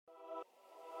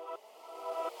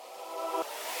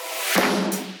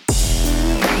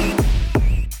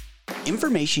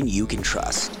information you can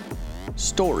trust,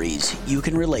 stories you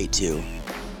can relate to,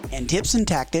 and tips and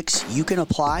tactics you can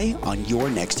apply on your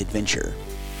next adventure.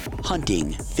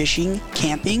 Hunting, fishing,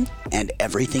 camping, and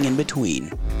everything in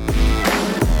between.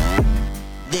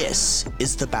 This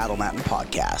is the Battle Mountain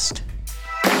Podcast.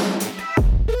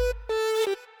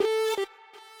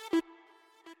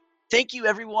 Thank you,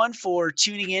 everyone, for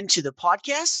tuning in to the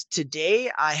podcast. Today,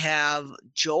 I have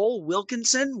Joel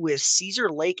Wilkinson with Caesar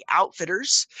Lake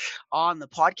Outfitters on the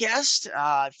podcast.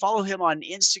 I follow him on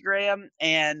Instagram,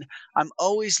 and I'm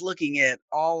always looking at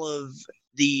all of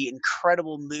the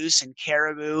incredible moose and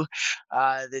caribou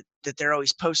that they're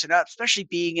always posting up, especially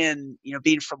being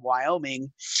from Wyoming.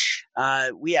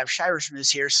 We have Shiras moose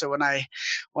here, so when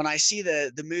I see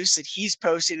the moose that he's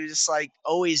posting, it's just like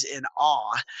always in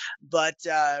awe. But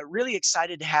really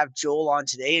excited to have Joel on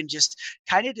today and just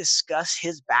kind of discuss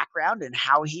his background and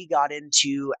how he got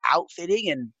into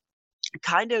outfitting and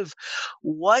kind of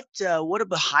what a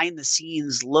behind the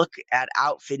scenes look at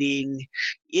outfitting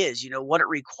is, what it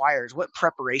requires, what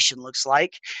preparation looks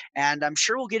like. And I'm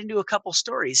sure we'll get into a couple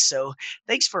stories. So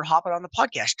thanks for hopping on the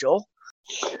podcast, Joel.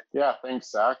 Yeah,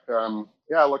 thanks, Zach.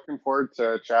 Looking forward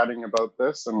to chatting about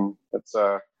this. And it's,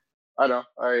 I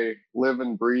live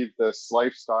and breathe this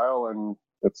lifestyle, and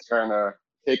it's kind of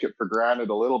take it for granted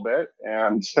a little bit.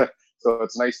 And so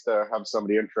it's nice to have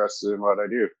somebody interested in what I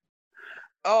do.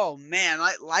 Oh man,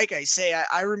 like I say,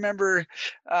 I remember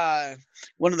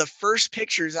one of the first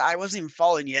pictures. I wasn't even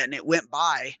following yet, and it went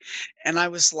by, and I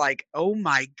was like, "Oh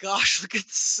my gosh, look at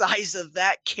the size of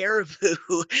that caribou!"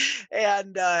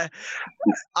 And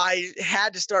I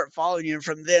had to start following you. And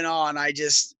from then on,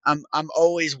 I'm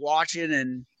always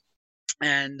watching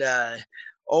and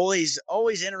always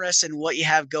interested in what you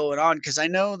have going on, because I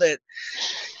know that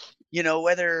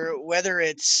whether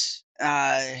it's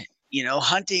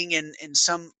hunting in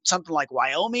something like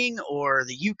Wyoming or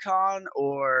the Yukon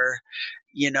or,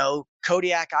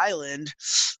 Kodiak Island,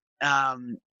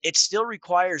 it still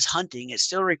requires hunting. It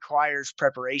still requires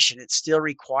preparation. It still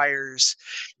requires,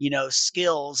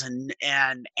 skills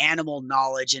and animal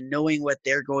knowledge and knowing what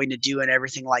they're going to do and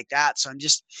everything like that. So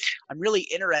I'm really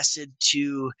interested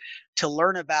to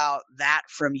learn about that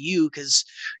from you, because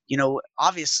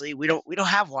obviously we don't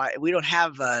have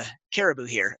caribou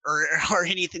here or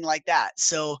anything like that.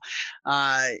 So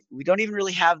we don't even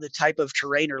really have the type of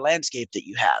terrain or landscape that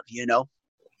you have.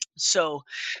 So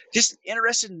just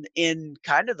interested in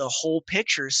kind of the whole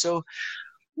picture. So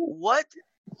what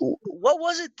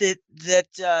was it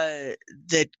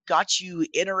that got you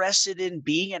interested in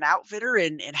being an outfitter,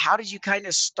 and how did you kind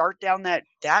of start down that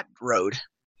road?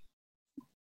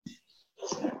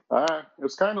 It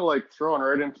was kind of like thrown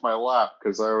right into my lap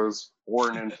because I was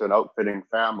born into an outfitting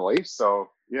family. So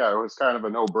yeah, it was kind of a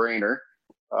no-brainer.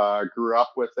 Grew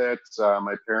up with it.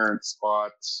 My parents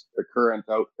bought the current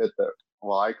outfit that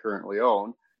I currently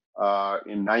own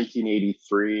in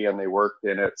 1983, and they worked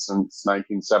in it since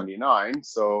 1979.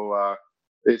 So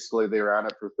basically, they ran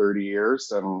it for 30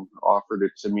 years and offered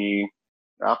it to me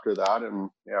after that,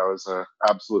 and it was an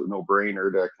absolute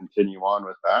no-brainer to continue on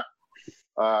with that.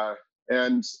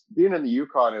 And being in the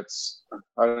Yukon,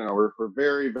 we're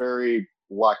very, very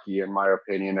lucky, in my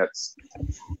opinion. It's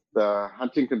the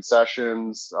hunting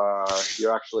concessions.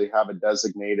 You actually have a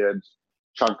designated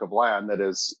chunk of land that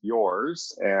is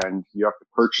yours, and you have to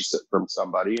purchase it from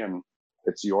somebody, and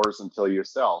it's yours until you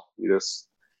sell. You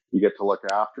get to look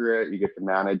after it. You get to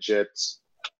manage it.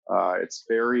 It's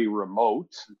very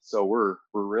remote. So we're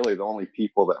really the only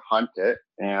people that hunt it.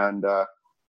 And,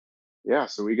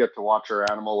 so we get to watch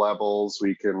our animal levels.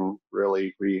 We can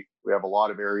really, we have a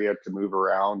lot of area to move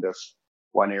around. If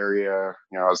one area,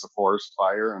 has a forest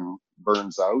fire and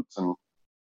burns out, and,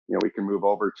 we can move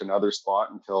over to another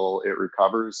spot until it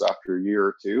recovers after a year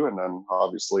or two. And then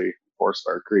obviously Forest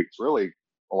Fire Creek's really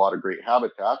a lot of great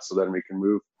habitat. So then we can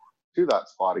move to that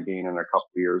spot again in a couple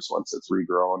of years once it's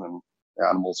regrown and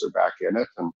animals are back in it.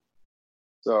 And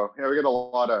so, we get a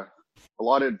lot of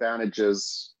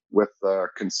advantages with the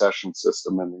concession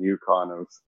system in the Yukon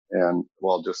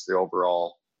just the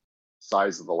overall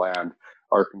size of the land.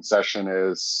 Our concession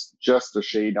is just a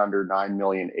shade under 9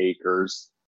 million acres.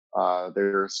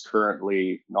 There's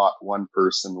currently not one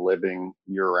person living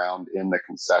year-round in the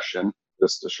concession,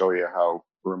 just to show you how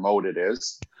remote it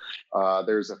is.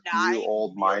 There's a few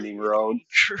old mining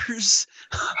roads.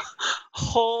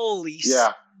 Holy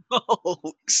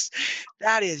smokes.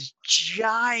 That is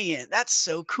giant. That's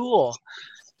so cool.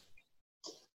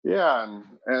 Yeah,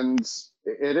 and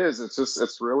it is.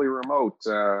 It's really remote.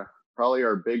 Probably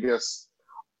our biggest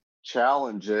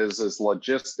challenge is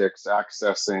logistics,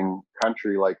 accessing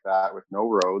country like that with no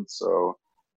roads. So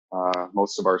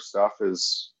Most of our stuff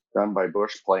is done by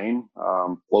Bush Plane,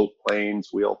 float planes,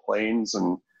 wheel planes,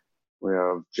 and we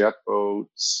have jet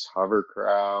boats,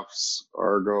 hovercrafts,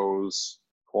 Argos,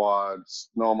 quads,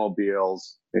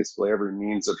 snowmobiles, basically every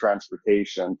means of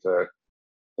transportation to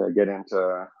get into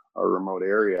a remote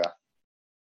area.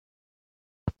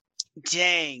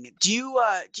 Dang. Do you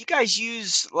guys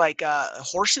use like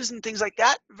horses and things like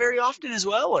that very often as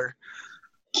well, or?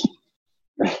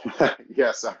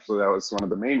 Yes, actually, that was one of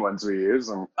the main ones we use.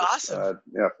 And Awesome.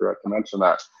 yeah, I forgot to mention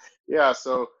that. Yeah,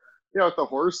 so with the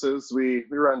horses, we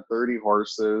run 30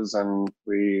 horses, and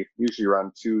we usually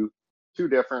run two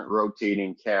different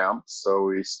rotating camps. So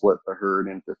we split the herd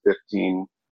into 15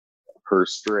 per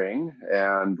string,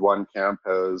 and one camp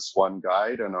has one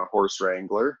guide and a horse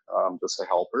wrangler, just a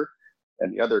helper,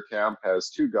 and the other camp has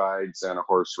two guides and a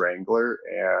horse wrangler,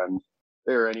 and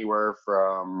they're anywhere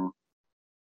from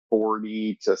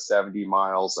 40 to 70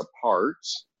 miles apart.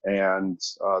 And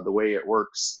the way it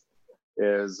works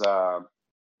is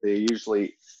they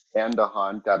usually end a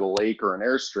hunt at a lake or an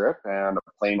airstrip, and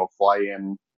a plane will fly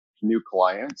in new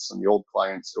clients, and the old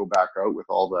clients go back out with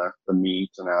all the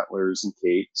meat and antlers and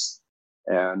capes.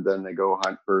 And then they go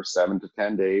hunt for 7 to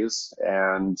 10 days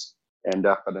and end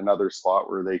up at another spot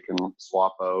where they can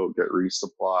swap out, get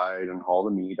resupplied, and haul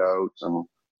the meat out, and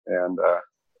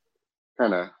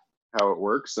kind of how it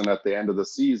works. And at the end of the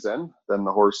season, then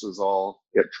the horses all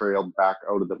get trailed back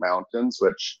out of the mountains,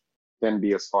 which can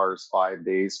be as far as 5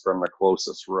 days from the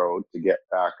closest road to get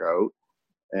back out.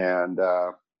 And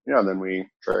then we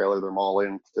trailer them all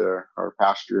into our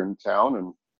pasture in town,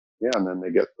 and then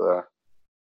they get the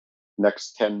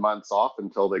next 10 months off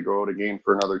until they go out again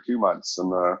for another 2 months in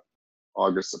the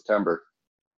August, September.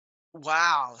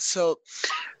 Wow. So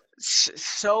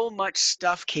much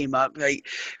stuff came up. Like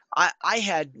I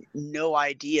had no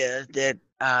idea that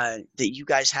that you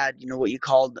guys had, what you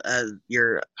called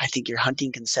your, I think, your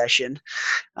hunting concession.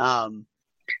 Um,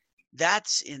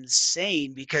 that's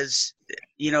insane because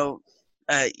you know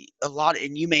a lot,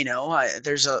 and you may know,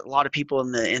 there's a lot of people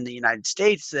in the United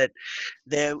States that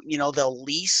they'll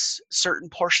lease certain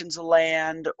portions of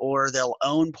land, or they'll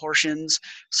own portions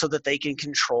so that they can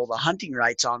control the hunting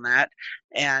rights on that.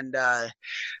 And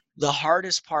the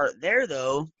hardest part there,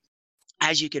 though,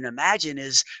 as you can imagine,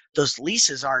 is those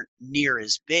leases aren't near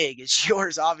as big as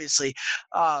yours, obviously.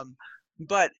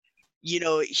 But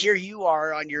here you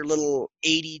are on your little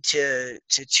 80 to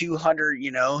 200,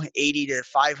 80 to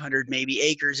 500 maybe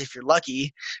acres if you're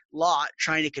lucky lot,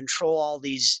 trying to control all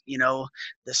these, the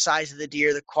size of the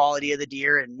deer, the quality of the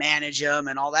deer, and manage them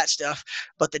and all that stuff.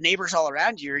 But the neighbors all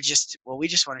around you are just, well, we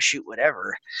just want to shoot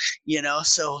whatever,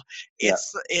 so Yeah.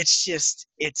 it's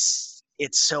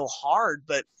so hard.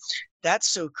 But that's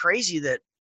so crazy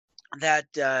that's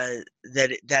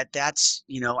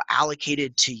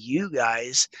allocated to you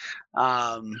guys.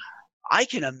 I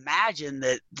can imagine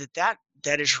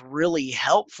that is really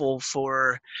helpful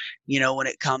for when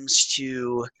it comes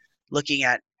to looking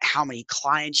at how many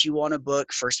clients you want to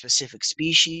book for specific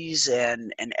species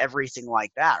and everything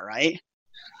like that, right?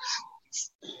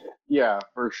 Yeah,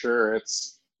 for sure.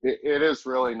 It is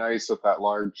really nice with that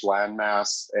large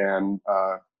landmass and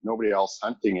nobody else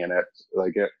hunting in it.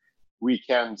 Like we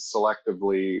can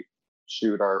selectively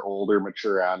shoot our older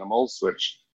mature animals,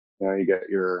 which you get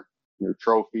your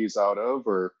trophies out of,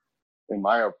 or in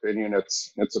my opinion,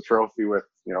 it's a trophy with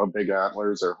big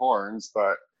antlers or horns,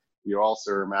 but you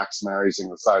also are maximizing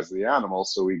the size of the animal,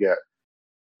 so we get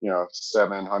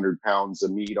 700 pounds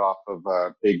of meat off of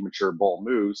a big mature bull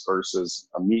moose versus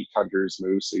a meat hunter's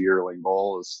moose, a yearling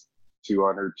bull, is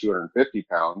 200, 250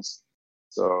 pounds.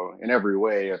 So in every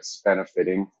way, it's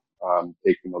benefiting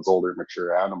taking those older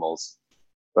mature animals.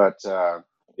 But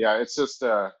yeah, it's just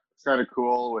it's kind of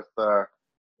cool with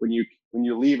when you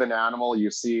leave an animal, you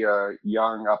see a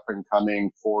young up and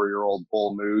coming 4-year-old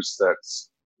bull moose that's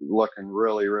looking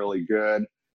really, really good.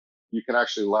 You can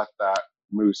actually let that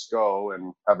moose go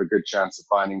and have a good chance of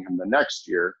finding him the next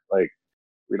year. Like,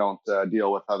 we don't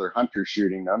deal with other hunters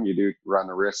shooting them. You do run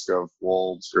the risk of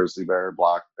wolves, grizzly bear,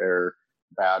 black bear,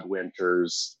 bad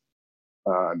winters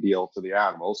deal to the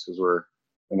animals because we're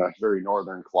in a very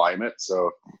northern climate.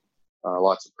 So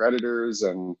lots of predators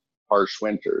and harsh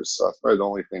winters. So that's probably the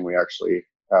only thing we actually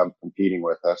have competing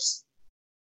with us.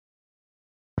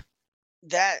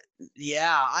 That,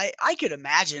 yeah, I could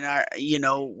imagine,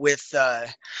 with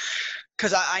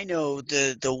because I know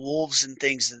the wolves and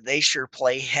things, they sure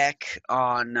play heck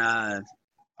on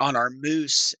our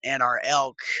moose and our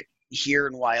elk here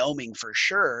in Wyoming for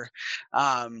sure.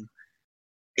 Um,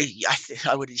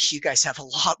 I would. You guys have a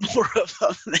lot more of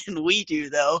them than we do,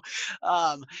 though.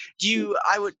 Do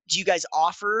you guys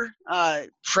offer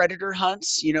predator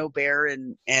hunts? Bear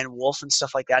and wolf and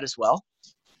stuff like that as well.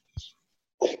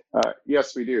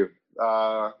 Yes, we do.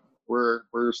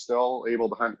 We're still able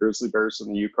to hunt grizzly bears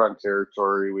in the Yukon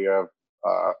Territory. We have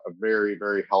a very,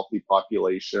 very healthy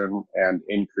population and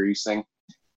increasing.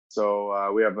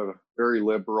 So we have a very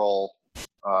liberal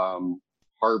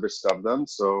harvest of them.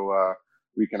 So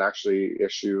we can actually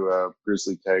issue a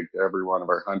grizzly tag to every one of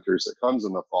our hunters that comes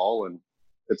in the fall, and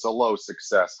it's a low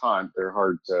success hunt. They're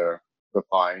hard to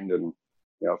find and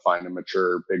find a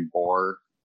mature big boar.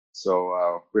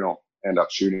 So we don't end up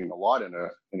shooting a lot in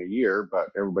a year, but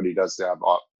everybody does have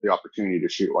the opportunity to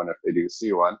shoot one if they do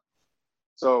see one.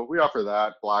 So we offer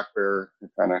that. Black bear,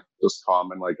 kind of just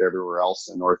common like everywhere else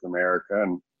in North America.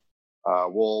 And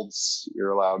wolves,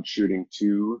 you're allowed shooting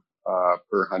 2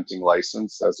 per hunting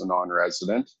license as a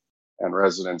non-resident, and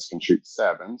residents can shoot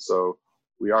 7. So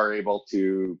we are able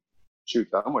to shoot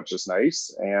them, which is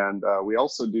nice. And we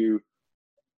also do,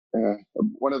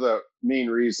 one of the main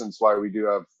reasons why we do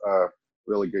have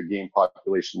really good game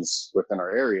populations within our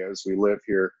areas, we live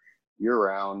here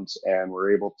year-round, and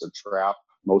we're able to trap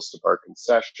most of our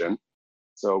concession.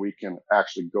 So we can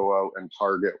actually go out and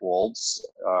target wolves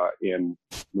in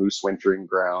moose wintering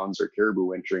grounds or caribou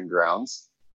wintering grounds.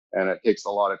 And it takes a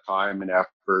lot of time and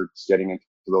effort getting into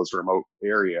those remote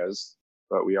areas,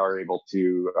 but we are able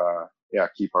to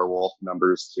keep our wolf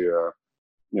numbers to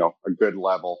a good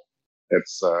level.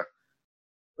 It's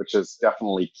which is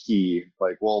definitely key.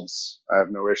 Like wolves, I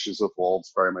have no issues with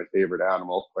wolves, probably my favorite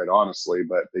animal, quite honestly,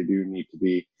 but they do need to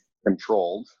be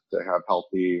controlled to have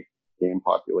healthy game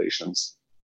populations.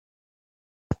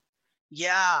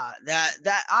 Yeah,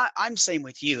 I'm same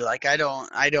with you. Like I don't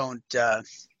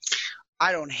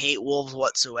hate wolves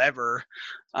whatsoever.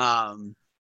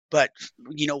 But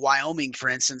Wyoming, for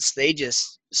instance, they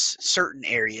just certain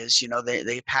areas,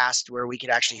 they passed where we could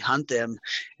actually hunt them,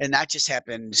 and that just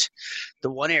happened. The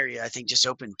one area I think just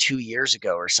opened 2 years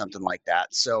ago or something like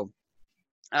that. So,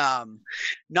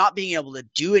 not being able to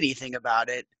do anything about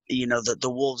it, the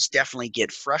wolves definitely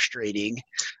get frustrating,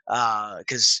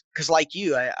 because like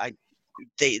you,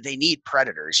 they need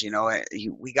predators.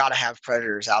 We got to have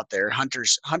predators out there.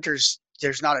 Hunters.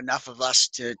 There's not enough of us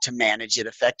to manage it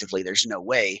effectively. There's no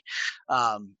way.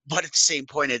 But at the same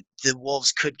point, the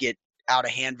wolves could get out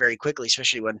of hand very quickly,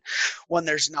 especially when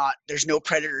there's no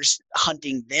predators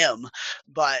hunting them.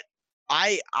 But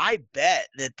I bet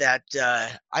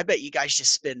I bet you guys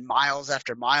just spend miles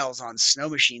after miles on snow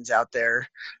machines out there,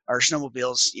 or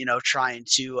snowmobiles, trying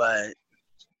to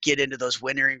get into those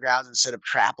wintering grounds and set up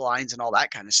trap lines and all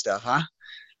that kind of stuff, huh?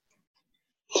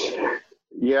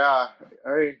 Yeah,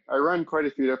 I run quite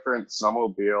a few different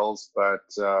snowmobiles, but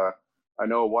I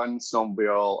know one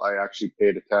snowmobile I actually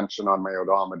paid attention on my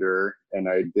odometer, and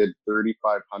I did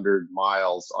 3,500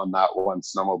 miles on that one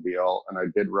snowmobile, and I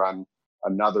did run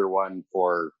another one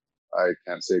for, I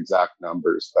can't say exact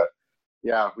numbers, but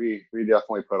yeah, we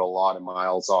definitely put a lot of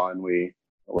miles on.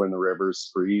 When the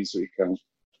rivers freeze, we can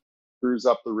cruise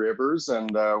up the rivers, and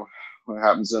what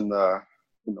happens in the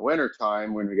winter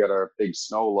time when we get a big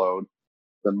snow load,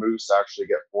 the moose actually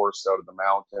get forced out of the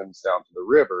mountains down to the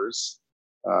rivers,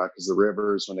 because the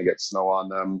rivers, when they get snow on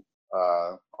them,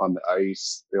 on the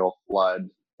ice, they'll flood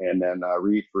and then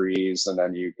refreeze, and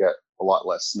then you get a lot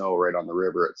less snow right on the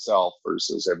river itself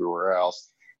versus everywhere else.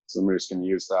 So the moose can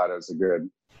use that as a good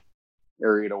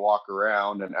area to walk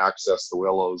around and access the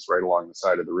willows right along the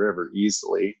side of the river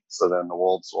easily. So then the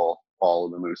wolves will follow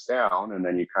the moose down, and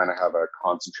then you kind of have a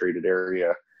concentrated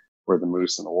area where the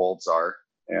moose and the wolves are.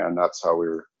 And that's how we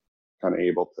were kind of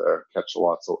able to catch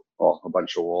a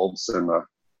bunch of wolves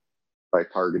by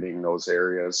targeting those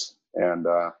areas. And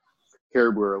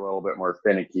caribou are a little bit more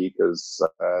finicky because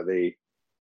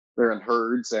they're in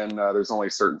herds, and there's only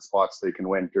certain spots they can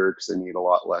winter because they need a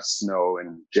lot less snow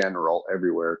in general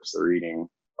everywhere, because they're eating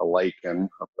a lichen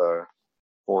of the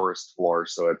forest floor.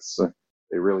 So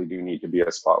they really do need to be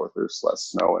a spot where there's less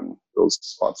snow, and those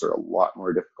spots are a lot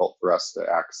more difficult for us to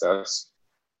access.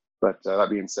 But that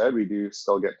being said, we do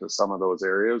still get to some of those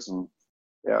areas, and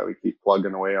yeah, we keep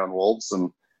plugging away on wolves,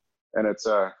 and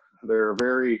they're a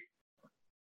very,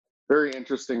 very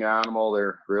interesting animal.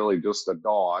 They're really just a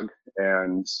dog,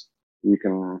 and you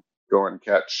can go and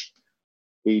catch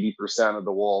 80% of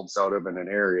the wolves out of in an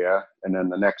area, and then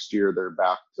the next year they're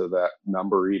back to that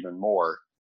number even more.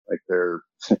 Like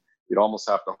you'd almost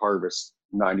have to harvest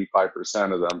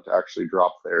 95% of them to actually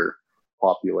drop their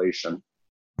population.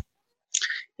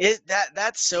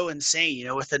 That's so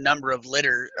insane, with the number of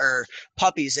litter or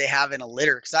puppies they have in a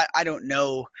litter. Because I don't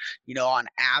know, on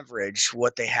average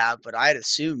what they have, but I'd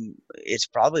assume it's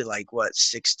probably like what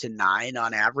 6 to 9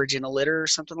 on average in a litter or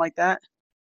something like that.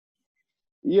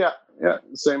 Yeah, yeah,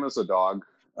 same as a dog.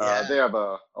 Yeah. They have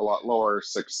a lot lower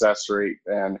success rate,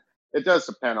 and it does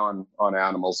depend on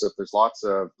animals. If there's lots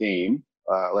of game,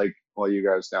 like you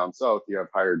guys down south, you have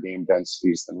higher game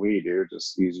densities than we do,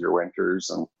 just easier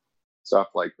winters and stuff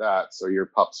like that. So your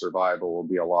pup survival will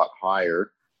be a lot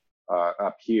higher.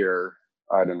 Up here,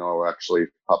 I don't know actually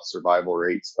pup survival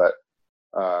rates, but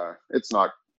it's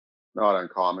not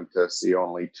uncommon to see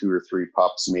only 2 or 3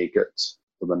 pups make it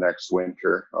to the next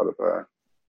winter out of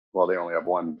they only have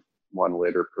one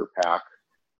litter per pack.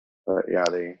 But yeah,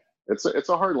 it's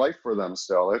a hard life for them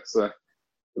still. You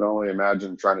can only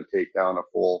imagine trying to take down a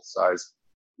full size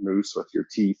moose with your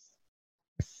teeth.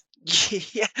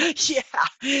 Yeah,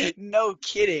 yeah. No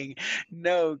kidding.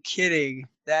 No kidding.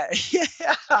 That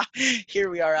yeah. Here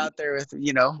we are out there with,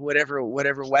 whatever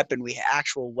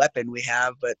actual weapon we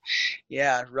have, but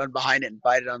yeah, run behind it and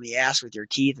bite it on the ass with your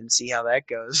teeth and see how that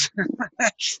goes.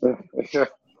 Yeah.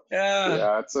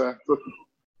 Yeah,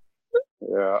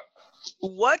 yeah.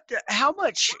 How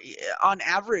much on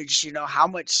average, how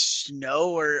much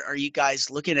snow are you guys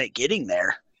looking at getting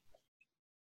there?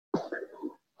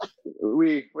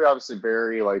 We obviously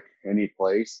vary like any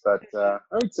place, but I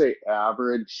would say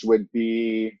average would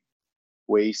be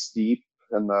waist deep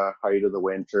in the height of the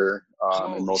winter in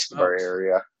Holy most of our smokes.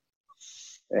 area.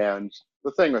 And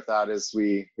the thing with that is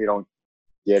we don't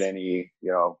get any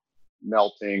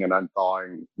melting and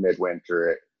unthawing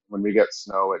midwinter. When we get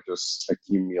snow, it just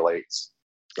accumulates.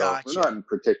 So we're Gotcha. not in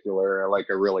particular like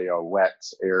a wet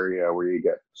area where you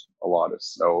get a lot of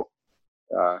snow.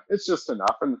 It's just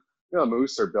enough, and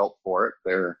moose are built for it.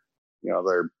 Their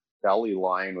belly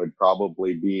line would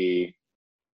probably be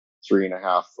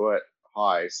 3.5 foot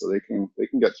high, so they can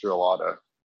get through a lot of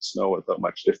snow without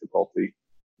much difficulty.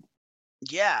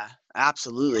 Yeah,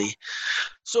 absolutely.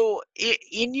 So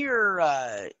in your,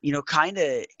 kind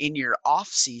of in your off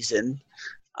season,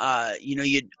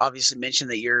 you obviously mentioned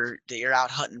that you're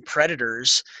out hunting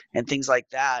predators and things like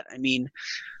that. I mean,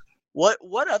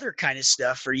 what other kind of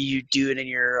stuff are you doing in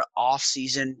your off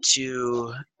season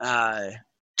to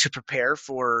prepare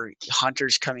for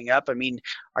hunters coming up? I mean,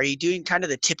 are you doing kind of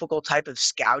the typical type of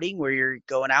scouting where you're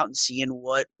going out and seeing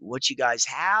what you guys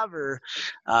have, or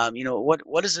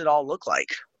what does it all look like?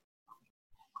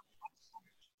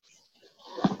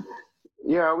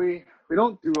 Yeah, we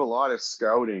don't do a lot of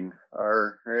scouting.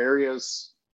 Our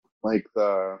areas, like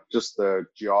the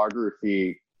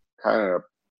geography, kind of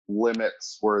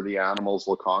limits where the animals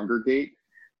will congregate.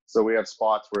 So we have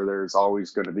spots where there's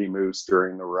always going to be moose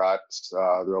during the rut.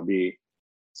 There'll be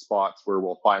spots where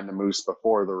we'll find the moose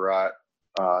before the rut.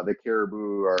 The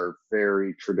caribou are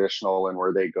very traditional in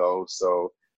where they go.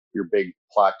 So your big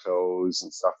plateaus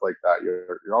and stuff like that,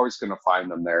 you're always going to find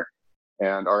them there.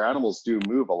 And our animals do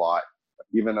move a lot.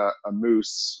 Even a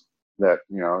moose that,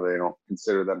 they don't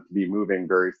consider them to be moving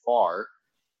very far.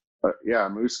 But yeah, a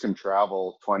moose can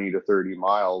travel 20 to 30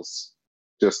 miles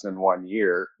just in one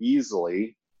year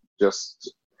easily,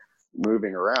 just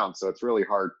moving around. So it's really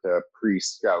hard to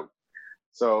pre-scout.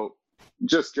 So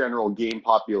just general game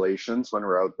populations. When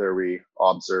we're out there, we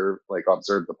observe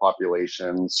the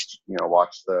populations,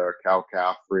 watch the cow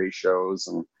calf ratios,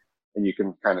 and you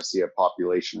can kind of see a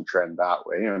population trend that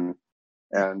way.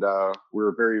 And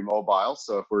we're very mobile.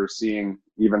 So if we're seeing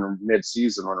even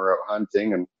mid-season when we're out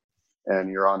hunting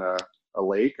and you're on a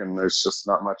lake and there's just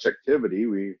not much activity,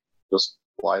 we just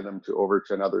fly them over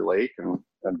to another lake and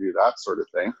do that sort of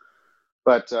thing.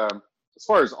 But as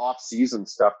far as off-season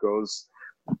stuff goes,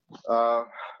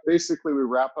 basically we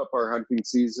wrap up our hunting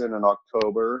season in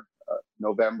October.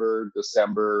 November,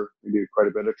 December, we do quite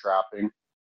a bit of trapping,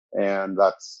 and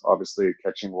that's obviously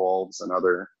catching wolves and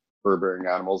other fur-bearing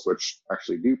animals, which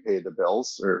actually do pay the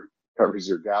bills or covers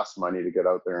your gas money to get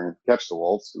out there and catch the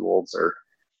wolves. The wolves are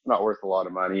not worth a lot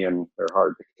of money and they're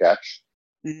hard to catch.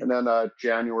 Mm-hmm. And then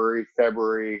January,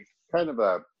 February, kind of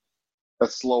a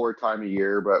slower time of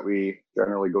year, but we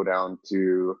generally go down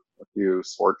to a few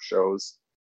sport shows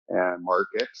and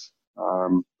market,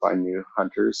 find new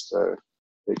hunters to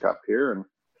take up here. And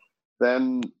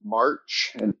then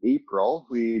March and April,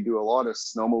 we do a lot of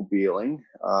snowmobiling,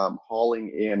 hauling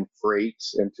in freight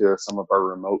into some of our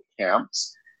remote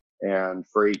camps. And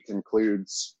freight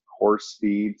includes horse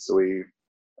feed, so we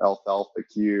alfalfa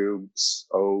cubes,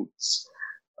 oats,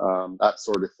 that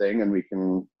sort of thing. And we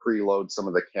can preload some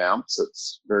of the camps.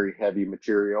 It's very heavy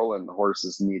material, and the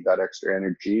horses need that extra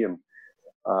energy and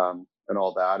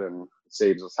all that. And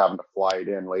saves us having to fly it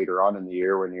in later on in the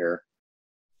year when you're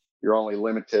only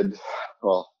limited,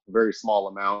 well, a very small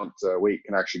amount weight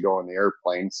can actually go on the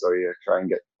airplane. So you try and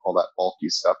get all that bulky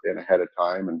stuff in ahead of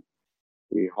time. And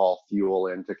we haul fuel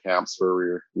into camps where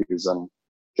we're using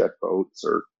jet boats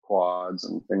or quads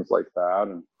and things like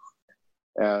that.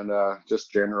 And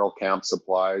just general camp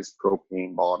supplies,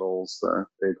 propane bottles,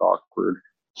 big awkward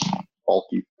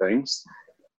bulky things.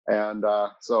 And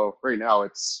so right now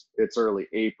it's early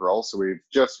April, so we've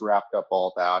just wrapped up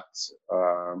all that,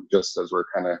 just as we're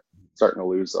kind of starting to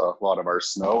lose a lot of our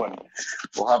snow, and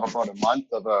we'll have about a month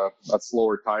of a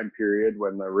slower time period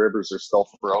when the rivers are still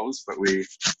froze, but we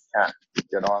can't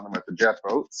get on them with the jet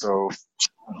boat. So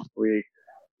we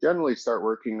generally start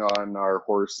working on our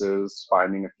horses,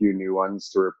 finding a few new ones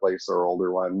to replace our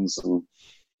older ones, and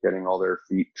getting all their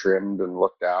feet trimmed and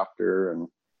looked after, and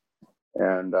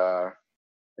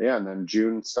then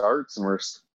June starts and we're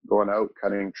going out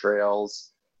cutting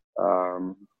trails,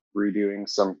 redoing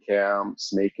some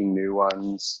camps, making new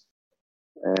ones.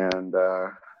 And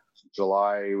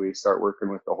July, we start working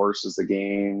with the horses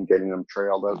again, getting them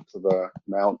trailed out to the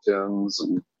mountains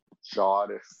and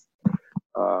shod if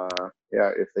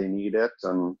they need it.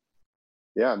 And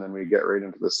then we get right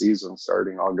into the season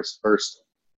starting August 1st.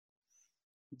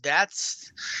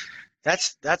 That's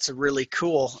really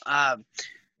cool.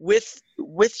 With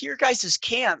your guys'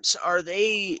 camps, are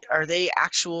they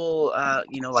actual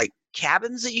like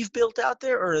cabins that you've built out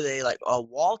there, or are they like a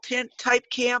wall tent type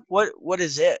camp? What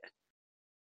is it?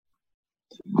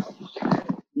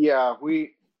 Yeah,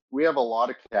 we have a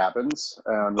lot of cabins,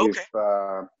 and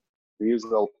we use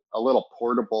a little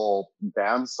portable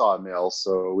bandsaw mill,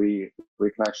 so we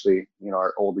can actually,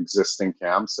 our old existing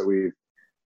camps that we've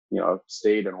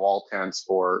stayed in wall tents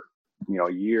for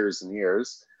years and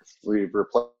years. We've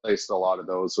replaced a lot of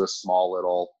those with small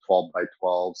little 12 by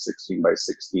 12, 16 by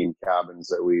 16 cabins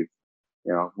that we've,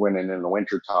 went in the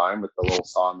winter time with the little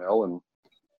sawmill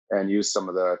and used some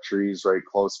of the trees right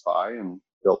close by and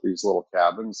built these little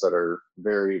cabins that are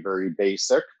very, very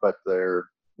basic, but they're,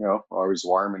 always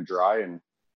warm and dry. And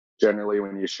generally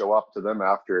when you show up to them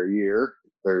after a year,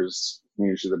 there's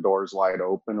usually the doors wide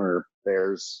open, or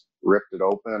bears ripped it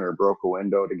open or broke a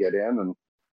window to get in and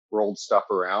rolled stuff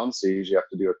around. So you usually have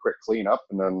to do a quick cleanup,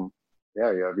 and then you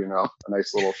have a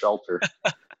nice little shelter.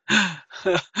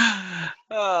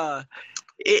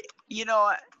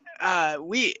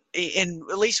 We in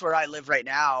at least where I live right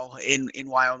now in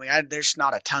Wyoming, there's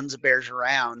not a tons of bears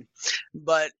around,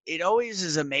 but it always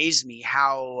has amazed me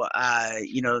how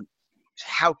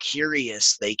how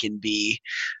curious they can be.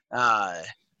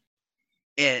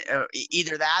 And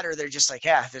either that, or they're just like,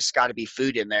 yeah, there's got to be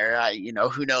food in there.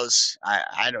 Who knows?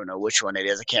 I don't know which one it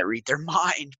is. I can't read their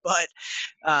mind, but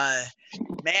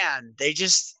man, they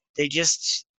just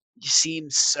seem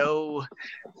so.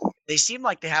 They seem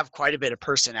like they have quite a bit of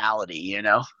personality,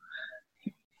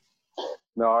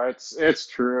 No, it's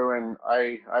true, and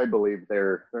I believe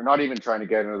they're not even trying to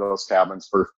get into those cabins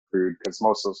for food, because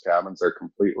most of those cabins are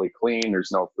completely clean.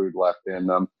 There's no food left in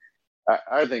them.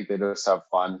 I think they just have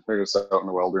fun. They're just out in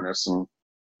the wilderness and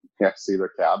see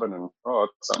their cabin and,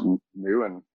 it's something new,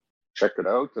 and check it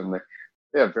out. And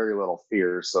they have very little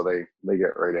fear, so they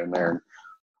get right in there and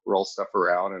roll stuff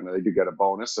around, and they do get a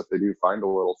bonus if they do find a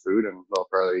little food, and they'll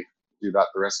probably do that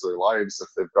the rest of their lives if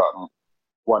they've gotten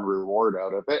one reward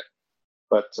out of it.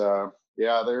 But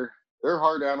they're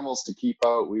hard animals to keep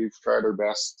out. We've tried our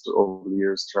best over the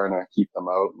years trying to keep them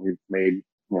out. We've made,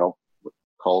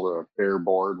 called a bear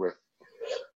board with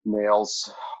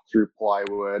nails through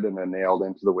plywood and then nailed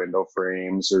into the window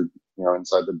frames, or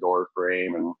inside the door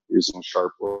frame, and using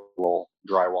sharp little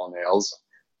drywall nails.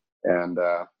 And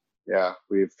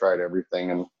we've tried everything,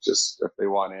 and just if they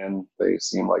want in, they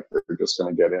seem like they're just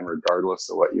going to get in regardless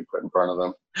of what you put in front of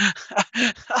them.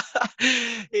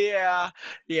 Yeah,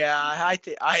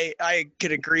 I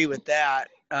could agree with that.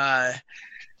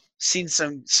 Seen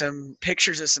some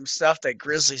pictures of some stuff that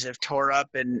grizzlies have tore up,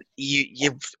 and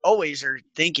you always are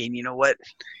thinking,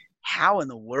 how in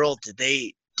the world did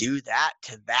they do that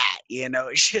to that?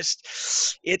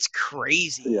 It's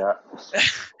crazy. Yeah.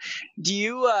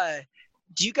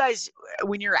 Do you guys,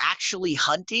 when you're actually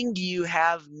hunting, do you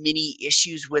have many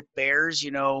issues with bears,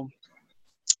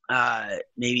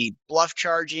 maybe bluff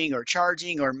charging or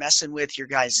messing with your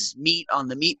guys' meat on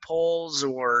the meat poles,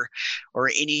 or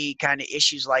any kind of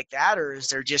issues like that? Or is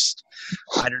there just,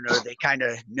 I don't know, they kind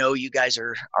of know you guys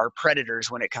are predators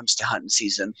when it comes to hunting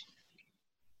season?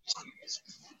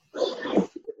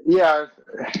 Yeah.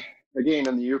 Again,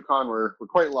 in the Yukon, we're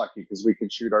quite lucky because we can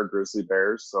shoot our grizzly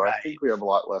bears. So right. I think we have a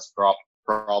lot less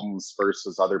problems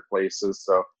versus other places.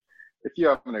 So if you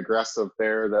have an aggressive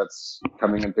bear that's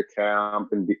coming into camp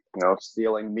and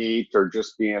stealing meat or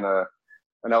just being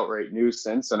an outright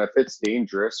nuisance, and if it's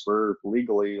dangerous, we're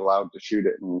legally allowed to shoot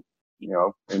it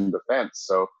in defense.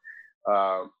 So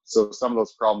some of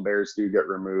those problem bears do get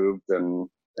removed and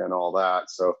all that.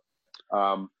 So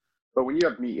but when you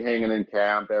have meat hanging in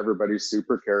camp, everybody's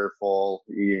super careful.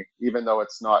 Even though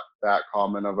it's not that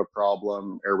common of a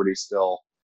problem, everybody's still,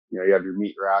 you have your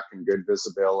meat rack and good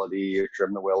visibility. You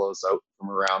trim the willows out from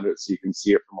around it so you can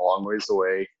see it from a long ways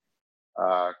away.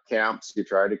 Camps, you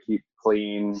try to keep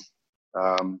clean.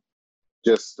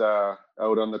 Just out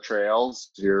on the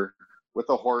trails, with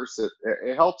a horse, it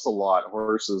helps a lot.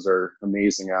 Horses are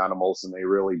amazing animals, and they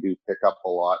really do pick up a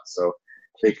lot. So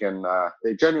they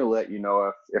generally let you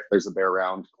know if there's a bear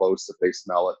around close. If they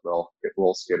smell it, they'll get a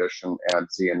little skittish and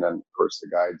antsy, and then of course the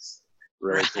guides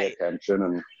really pay attention,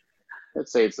 and it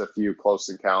saves a few close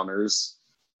encounters.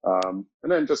 And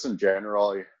then just in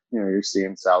general, you're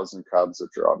seeing sows and cubs,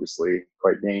 which are obviously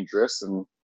quite dangerous, and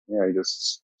you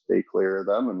just stay clear of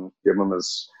them and give them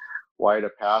as wide a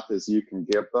path as you can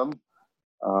give them.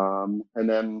 And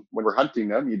then when we're hunting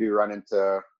them, you do run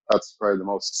into, that's probably the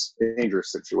most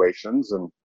dangerous situations. And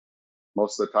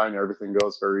most of the time, everything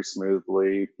goes very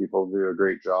smoothly. People do a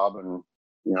great job and,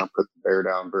 put the bear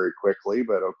down very quickly.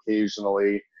 But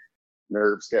occasionally,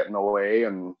 nerves getting away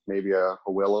and maybe a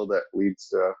willow that leads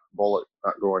to a bullet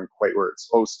not going quite where it's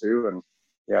supposed to. And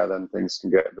then things can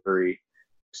get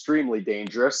extremely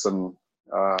dangerous. And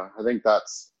I think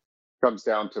comes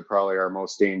down to probably our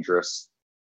most dangerous,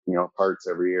 parts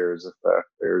every year is if the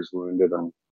bear's wounded,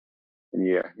 and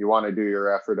you want to do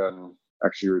your effort on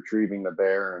actually retrieving the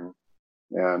bear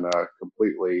and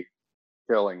completely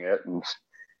killing it, and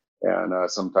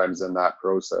sometimes in that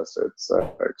process it's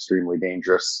extremely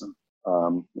dangerous,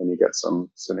 and you get some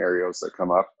scenarios that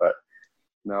come up. But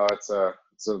no, it's a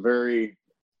very,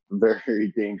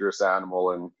 very dangerous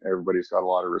animal, and everybody's got a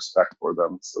lot of respect for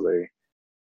them. So they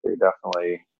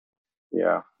definitely,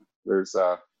 there's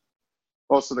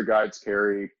most of the guides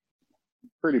carry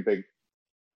pretty big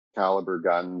caliber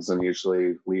guns, and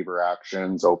usually lever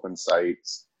actions, open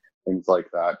sights, things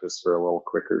like that, just for a little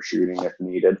quicker shooting if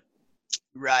needed.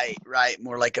 Right.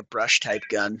 More like a brush type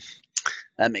gun.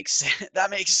 That makes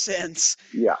sense.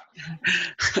 Yeah.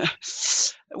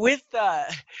 With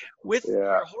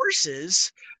your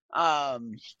horses,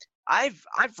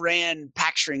 I've ran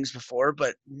pack strings before,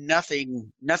 but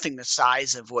nothing the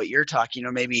size of what you're talking.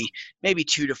 Maybe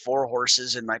 2 to 4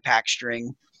 horses in my pack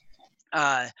string.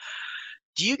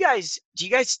 Do you guys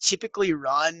typically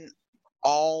run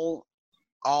all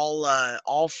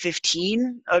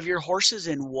 15 of your horses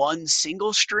in one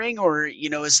single string, or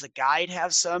does the guide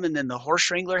have some and then the horse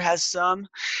wrangler has some?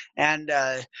 And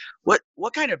what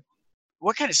kind of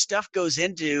stuff goes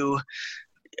into,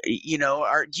 do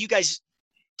you guys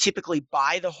typically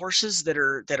buy the horses that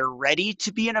are ready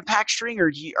to be in a pack string,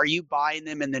 or are you buying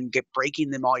them and then breaking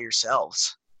them all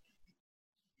yourselves?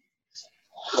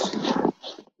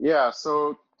 Yeah,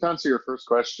 so to answer your first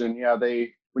question,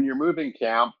 when you're moving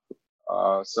camp,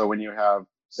 so when you have,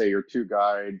 say, your 2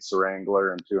 guides, a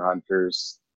wrangler, and 2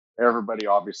 hunters, everybody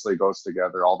obviously goes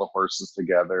together, all the horses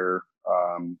together.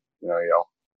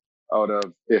 Out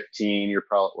of 15, you're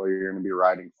going to be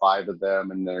riding 5 of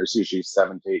them, and there's usually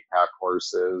 7 to 8 pack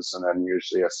horses, and then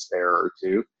usually a spare or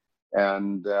 2,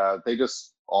 and they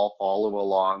just all follow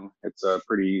along. It's a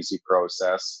pretty easy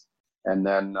process. And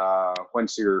then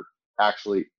once you're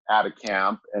actually at a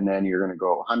camp, and then you're going to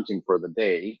go hunting for the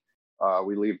day,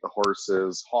 we leave the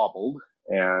horses hobbled,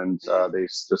 and they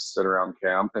just sit around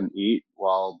camp and eat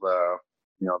while the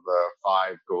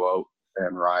 5 go out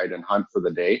and ride and hunt for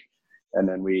the day. And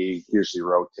then we usually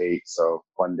rotate. So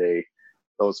one day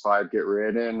those 5 get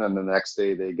ridden, and the next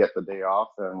day they get the day off,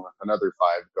 and another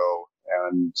 5 go,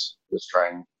 and just try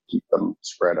and keep them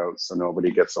spread out so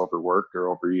nobody gets overworked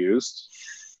or overused.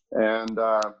 And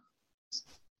what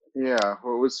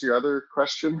was your other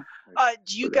question?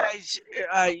 Do you guys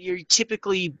you're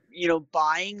typically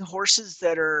buying horses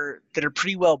that are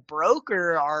pretty well broke,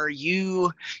 or are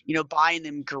you buying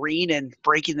them green and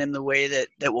breaking them the way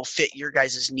that will fit your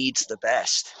guys' needs the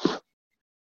best?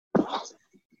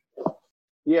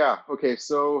 Yeah. Okay.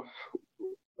 So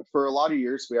for a lot of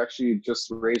years, we actually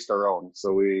just raised our own.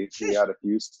 So we had a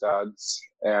few studs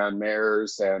and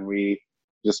mares, and we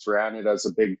just ran it as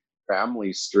a big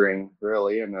family string,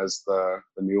 really. And as the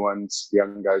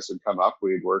young guys would come up,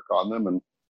 we'd work on them,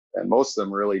 and most of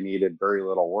them really needed very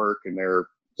little work, and they're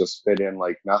just fit in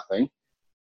like nothing.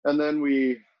 And then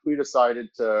we decided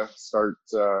to start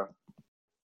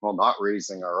not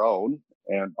raising our own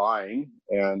and buying,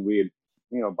 and we'd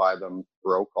buy them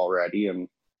broke already and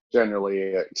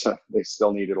generally they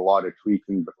still needed a lot of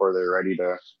tweaking before they're ready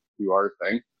to do our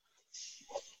thing.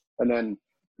 And then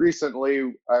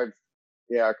recently I've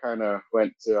kind of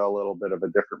went to a little bit of a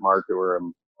different market where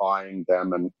I'm buying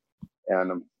them, and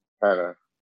I'm kind of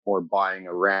more buying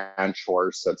a ranch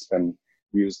horse that's been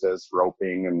used as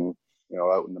roping, and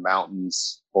out in the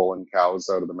mountains pulling cows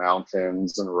out of the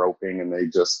mountains and roping, and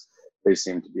they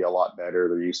seem to be a lot better.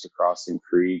 They're used to crossing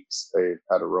creeks. They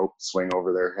had a rope swing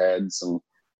over their heads, and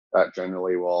that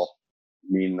generally will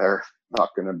mean they're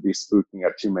not going to be spooking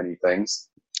at too many things.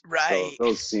 Right. So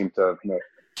those seem to have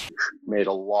made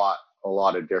a lot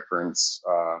of difference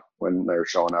when they're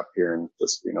showing up here and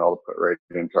just being able to put right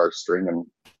into our string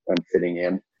and fitting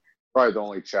in. Probably the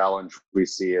only challenge we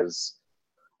see is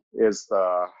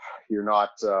they're not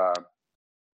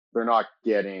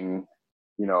getting,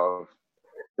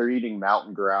 they're eating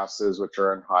mountain grasses, which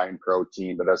are high in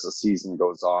protein, but as the season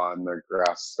goes on, their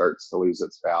grass starts to lose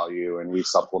its value, and we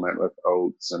supplement with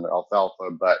oats and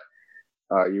alfalfa, but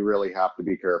you really have to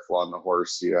be careful on the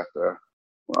horse. You have to,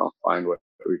 find what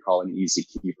we call an easy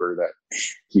keeper that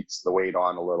keeps the weight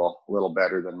on a little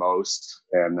better than most.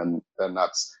 And then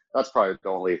that's probably the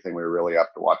only thing we really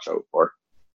have to watch out for.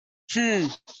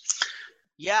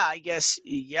 Yeah, I guess.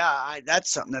 Yeah, that's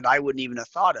something that I wouldn't even have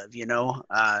thought of,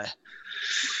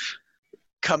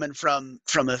 coming from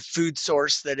a food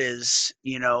source that is,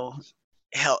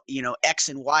 X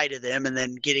and Y to them, and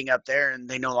then getting up there and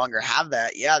they no longer have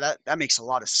that. Yeah, that makes a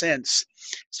lot of sense,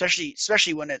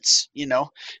 especially when it's,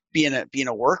 being a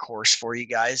workhorse for you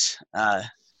guys.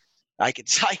 I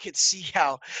could see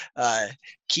how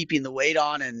keeping the weight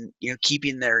on and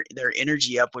keeping their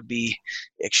energy up would be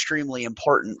extremely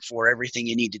important for everything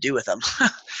you need to do with them.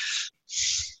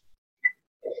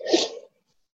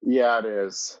 Yeah, it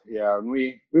is. Yeah, and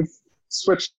we've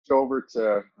switched over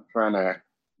to trying to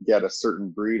get a certain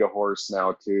breed of horse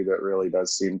now too that really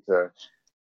does seem to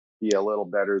be a little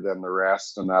better than the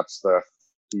rest, and that's the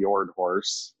Fjord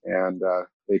horse. And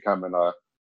they come in a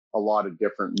lot of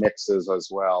different mixes as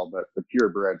well, but the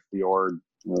purebred Fjord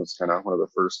was kind of one of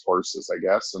the first horses, I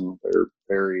guess, and they're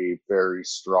very, very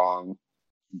strong,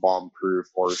 bomb-proof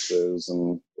horses,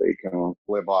 and they can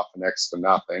live off next to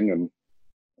nothing, and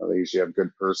they usually have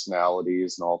good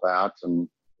personalities and all that. And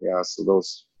yeah, so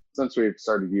those, since we've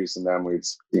started using them, we've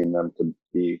seen them to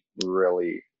be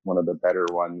really one of the better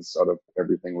ones out of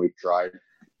everything we've tried.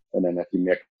 And then if you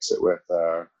mix it with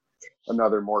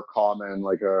another more common,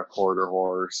 like a quarter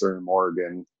horse or a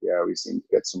Morgan, yeah, we seem to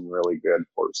get some really good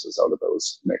horses out of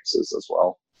those mixes as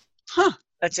well. Huh.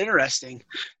 That's interesting.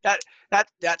 That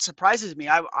surprises me.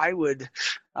 I would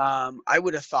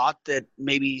have thought that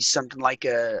maybe something like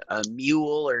a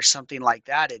mule or something like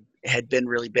that had been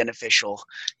really beneficial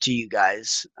to you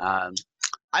guys.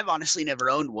 I've honestly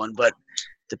never owned one, but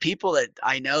the people that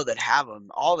I know that have them,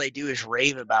 all they do is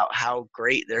rave about how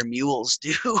great their mules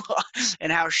do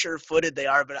and how sure-footed they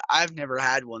are. But I've never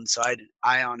had one, so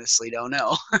I honestly don't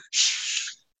know.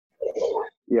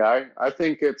 Yeah, I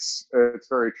think it's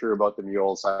very true about the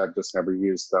mules. I've just never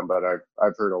used them, but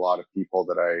I've heard a lot of people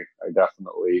that I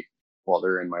definitely, well,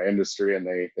 they're in my industry and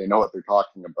they know what they're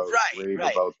talking about, rave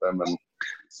about them. And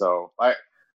so I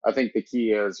think the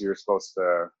key is you're supposed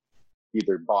to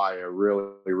either buy a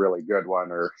really, really good one,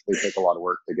 or they take a lot of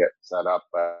work to get set up.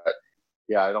 But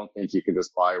yeah, I don't think you can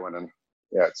just buy one and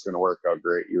it's going to work out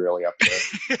great. You really have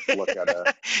to look at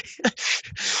it.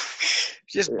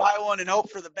 Just buy one and hope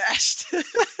for the best.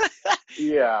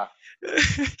 Yeah.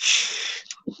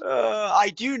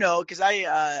 I do know, because I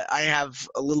have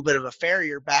a little bit of a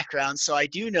farrier background, so I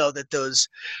do know that those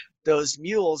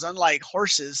mules, unlike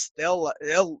horses, they'll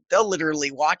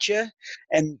literally watch you,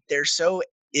 and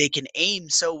they can aim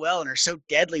so well and are so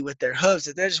deadly with their hooves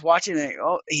that they're just watching it.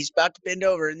 Oh, he's about to bend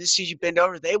over. And as soon as you bend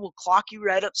over, they will clock you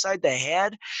right upside the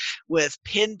head with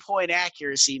pinpoint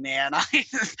accuracy, man.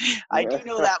 I do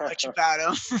know that much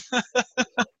about them.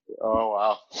 Oh,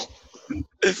 wow.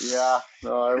 Yeah,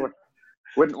 no, I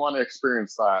wouldn't want to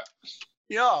experience that.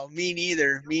 No, me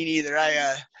neither.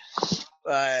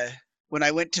 When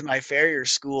I went to my farrier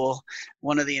school,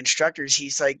 one of the instructors,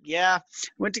 he's like, yeah, I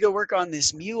went to go work on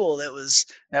this mule that was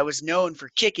known for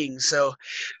kicking. So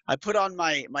I put on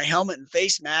my helmet and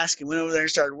face mask and went over there and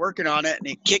started working on it, and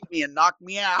it kicked me and knocked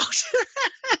me out.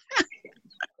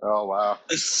 Oh, wow.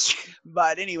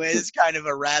 But anyway, it's kind of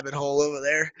a rabbit hole over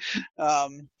there.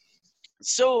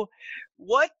 So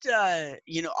what,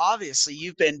 obviously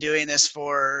you've been doing this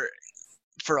for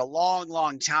a long,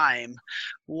 long time.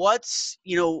 What's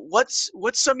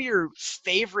some of your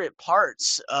favorite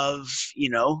parts of,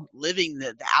 living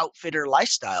the outfitter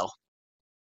lifestyle?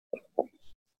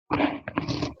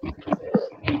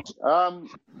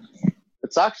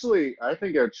 It's actually, I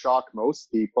think it'd shock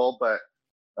most people, but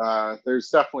there's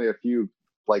definitely a few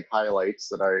like highlights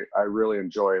that I really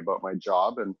enjoy about my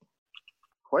job. And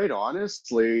quite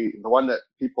honestly, the one that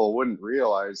people wouldn't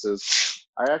realize is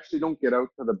I actually don't get out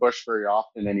to the bush very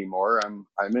often anymore. I'm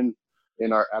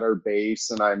in our at our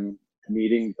base, and I'm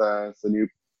meeting the new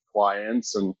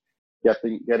clients and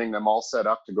getting them all set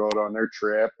up to go out on their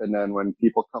trip. And then when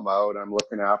people come out, I'm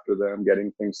looking after them,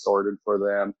 getting things sorted for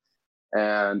them.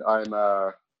 And I'm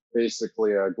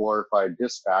basically a glorified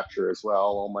dispatcher as well.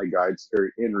 All my guides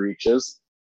are in reaches,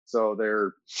 so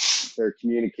they're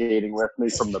communicating with me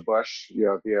from the bush,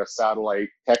 via satellite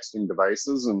texting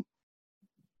devices.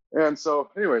 And so,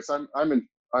 anyways, I'm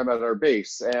at our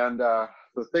base, and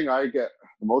the thing I get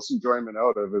the most enjoyment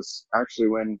out of is actually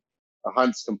when a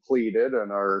hunt's completed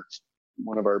and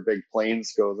one of our big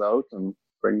planes goes out and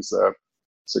brings the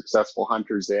successful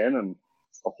hunters in and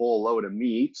a whole load of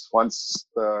meat. Once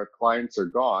the clients are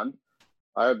gone,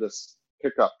 I have this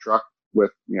pickup truck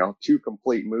with 2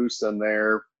 complete moose in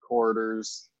there,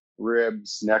 quarters,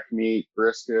 ribs, neck meat,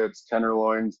 briskets,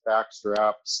 tenderloins, back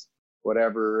straps,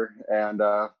 whatever. And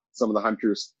some of the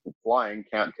hunters flying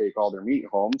can't take all their meat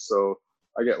home, so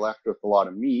I get left with a lot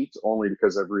of meat, only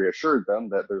because I've reassured them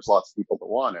that there's lots of people that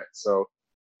want it. So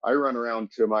I run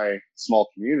around to my small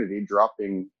community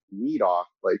dropping meat off,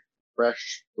 like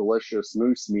fresh, delicious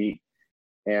moose meat.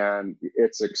 And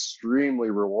it's extremely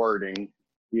rewarding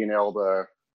being able to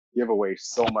give away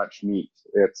so much meat.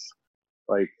 It's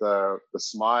like the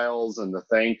smiles and the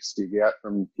thanks you get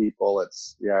from people. It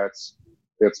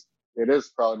is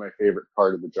probably my favorite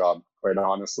part of the job, quite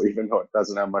honestly, even though it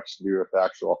doesn't have much to do with the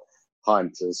actual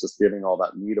hunt. It's just giving all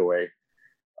that meat away.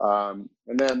 And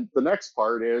then the next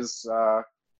part is,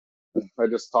 I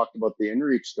just talked about the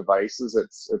inReach devices.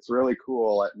 It's really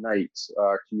cool at night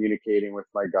communicating with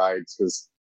my guides, because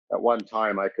at one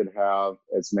time I could have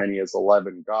as many as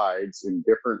 11 guides in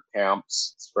different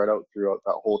camps spread out throughout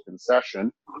that whole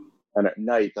concession. And at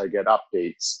night I get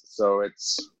updates. So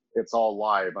it's all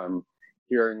live. I'm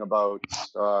hearing about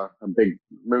a big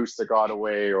moose that got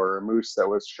away, or a moose that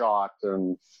was shot,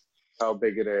 and how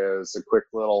big it is, a quick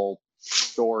little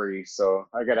story. So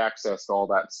I get access to all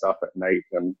that stuff at night,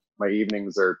 and my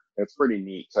evenings it's pretty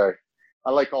neat.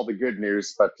 I like all the good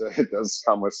news, but it does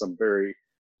come with some very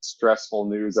stressful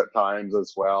news at times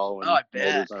as well, when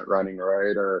motors aren't running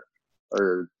right, or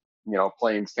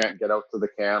planes can't get out to the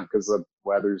camp because the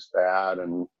weather's bad,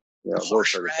 and those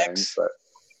sort of things. But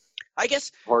I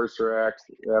guess horse wrecks,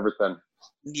 everything.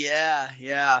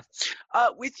 Yeah.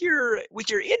 With your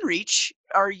inReach,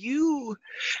 are you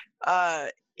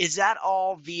is that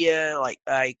all via like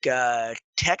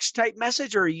text type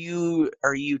message, or are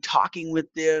you talking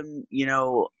with them,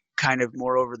 kind of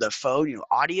more over the phone,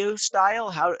 audio style?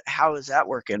 How is that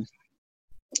working?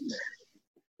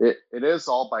 It is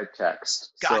all by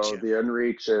text. Gotcha. So the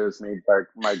inReach is made by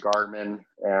my Garmin,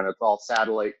 and it's all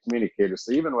satellite communicated.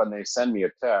 So even when they send me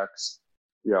a text,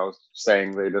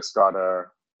 saying they just got a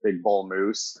big bull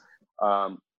moose,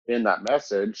 in that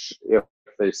message, if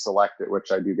they select it,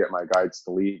 which I do get my guides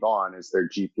to leave on, is their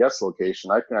GPS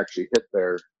location, I can actually hit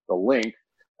the link,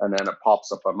 and then it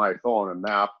pops up on my phone, a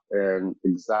map and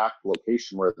exact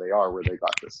location where they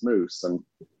got this moose. And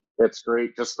it's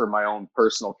great just for my own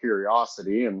personal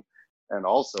curiosity, and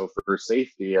also for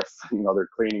safety. If they're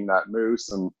cleaning that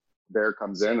moose and bear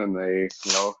comes in and they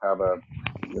have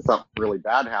if something really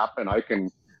bad happen, I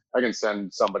can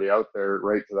send somebody out there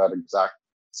right to that exact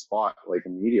spot, like,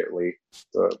 immediately.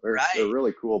 So they're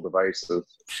really cool devices.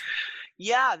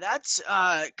 Yeah, that's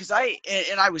because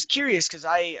I was curious, because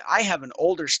I have an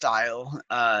older style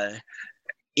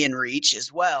inReach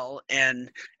as well, and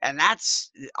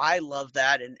I love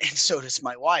that, and so does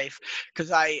my wife, because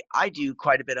I do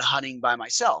quite a bit of hunting by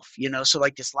myself, so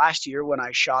like this last year when I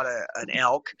shot an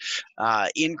elk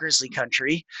in grizzly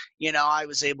country, I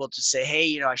was able to say,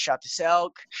 hey, I shot this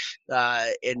elk,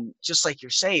 and just like you're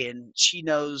saying, she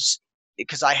knows,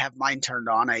 because I have mine turned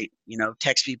on. I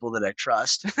text people that I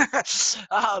trust.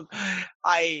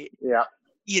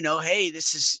 Hey,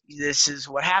 this is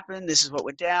what happened. This is what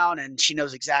went down, and she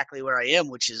knows exactly where I am,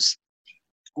 which is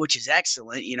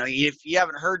excellent. If you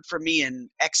haven't heard from me in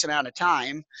X amount of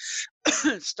time,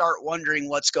 start wondering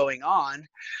what's going on.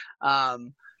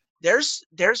 There's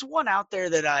one out there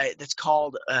that's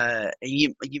called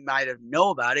you might have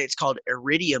know about it. It's called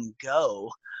Iridium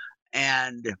Go,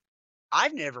 and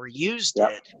I've never used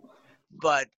it,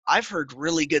 but I've heard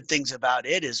really good things about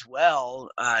it as well,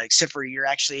 except for you're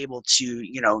actually able to,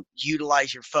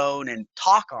 utilize your phone and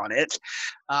talk on it.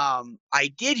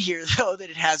 I did hear, though, that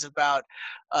it has about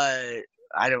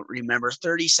I don't remember,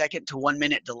 30-second to 1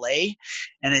 minute delay.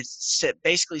 And it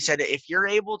basically said if you're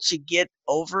able to get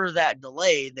over that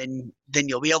delay, then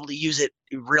you'll be able to use it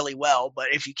really well.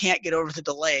 But if you can't get over the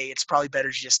delay, it's probably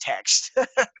better to just text.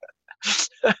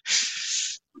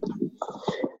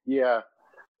 Yeah.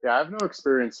 Yeah, I have no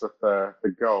experience with the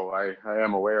Go. I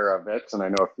am aware of it, and I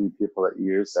know a few people that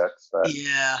use it. But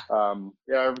Yeah.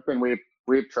 yeah, everything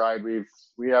we've tried,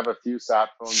 we have a few sat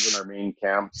phones in our main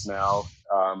camps now,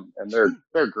 and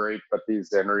they're great. But these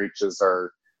inReaches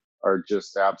are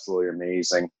just absolutely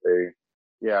amazing.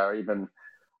 Yeah, even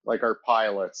like our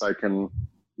pilots, I can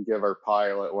give our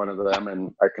pilot one of them,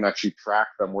 and I can actually track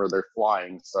them where they're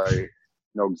flying, so I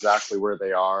know exactly where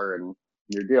they are. And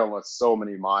you're dealing with so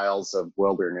many miles of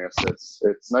wilderness.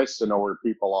 It's nice to know where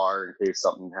people are in case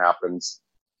something happens.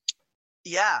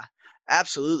 Yeah,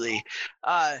 absolutely.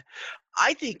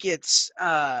 I think it's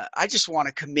I just want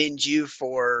to commend you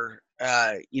for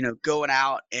going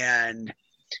out and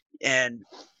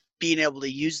being able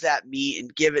to use that meat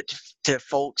and give it to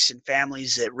folks and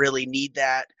families that really need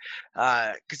that.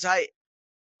 Because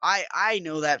I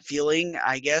know that feeling.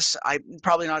 I guess I'm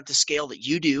probably not at the scale that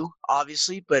you do,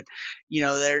 obviously, but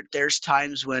there's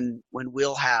times when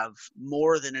we'll have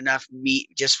more than enough meat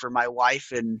just for my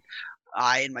wife and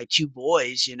I and my two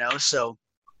boys. So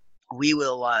we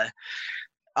will.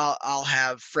 I'll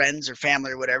have friends or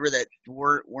family or whatever that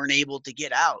weren't able to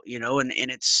get out, and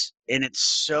it's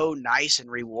so nice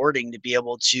and rewarding to be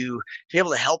able to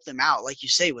help them out, like you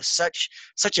say, with such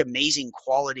amazing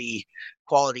quality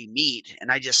meat. And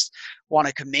I just want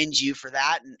to commend you for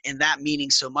that, and that meaning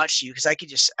so much to you, because I could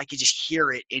just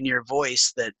hear it in your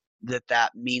voice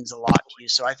that means a lot to you.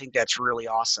 So I think that's really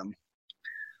awesome.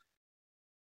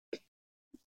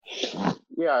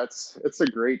 Yeah, it's a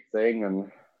great thing.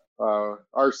 And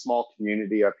our small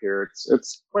community up here,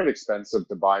 it's quite expensive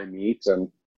to buy meat, and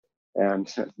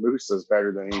moose is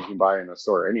better than anything you buy in a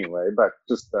store anyway. But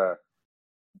just the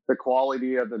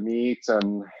quality of the meat,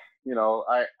 and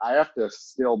I have to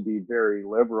still be very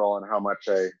liberal on how much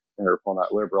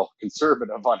not liberal,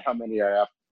 conservative on how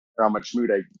much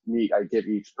meat I give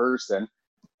each person.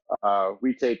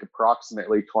 We take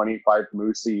approximately 25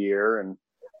 moose a year, and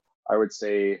I would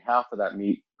say half of that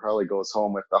meat probably goes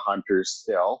home with the hunters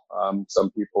still.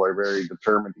 Some people are very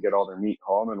determined to get all their meat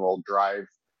home and will drive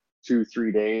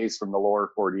 2-3 days from the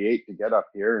lower 48 to get up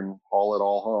here and haul it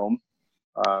all home.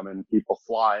 And people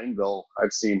flying,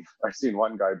 I've seen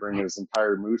one guy bring his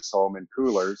entire moose home in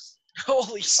coolers.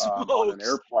 Holy smokes! On an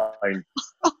airplane,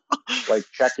 like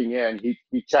checking in,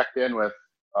 he checked in with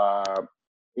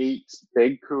 8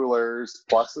 big coolers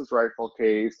plus his rifle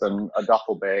case and a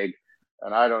duffel bag.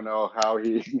 And I don't know how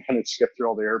he managed to get through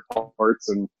all the airports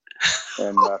and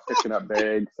picking up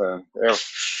bags.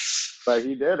 But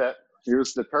he did it. He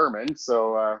was determined.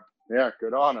 So yeah,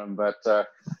 good on him. But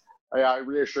I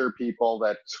reassure people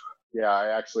that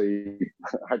I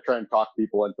try and talk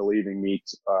people into leaving meat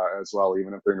as well,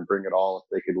 even if they're going to bring it all. If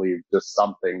they could leave just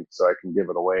something, so I can give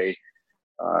it away.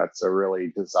 It's a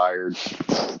really desired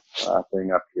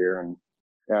thing up here,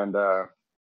 and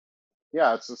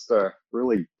yeah, it's just a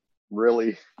really,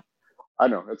 I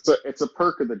don't know, it's a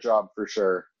perk of the job for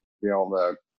sure,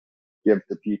 to give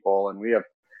to people. And we have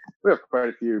quite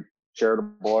a few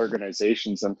charitable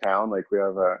organizations in town. Like we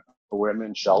have a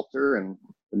women's shelter, and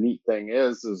the neat thing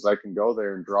is I can go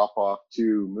there and drop off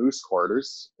 2 moose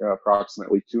quarters,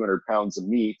 approximately 200 pounds of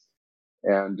meat,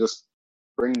 and just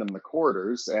bring them the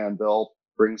quarters, and they'll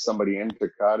bring somebody in to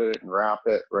cut it and wrap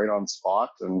it right on spot.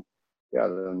 And yeah,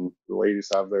 then the ladies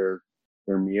have their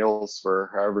meals for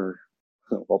however,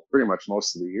 well, pretty much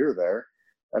most of the year there.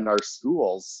 And our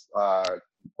schools,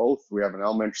 both, we have an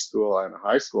elementary school and a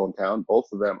high school in town. Both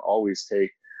of them always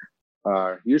take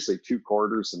usually 2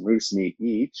 quarters of moose meat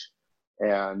each,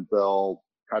 and they'll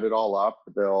cut it all up.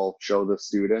 They'll show the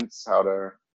students how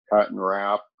to cut and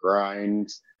wrap, grind,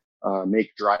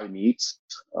 make dry meat,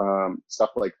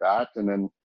 stuff like that. And then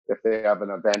if they have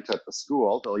an event at the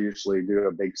school, they'll usually do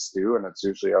a big stew, and it's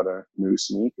usually out of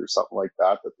moose meat or something like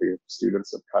that the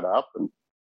students have cut up. And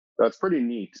that's pretty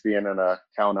neat, being in a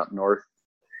town up north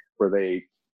where they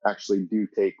actually do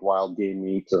take wild game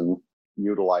meat and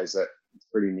utilize it. It's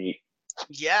pretty neat.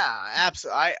 Yeah,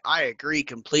 absolutely. I agree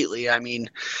completely. I mean,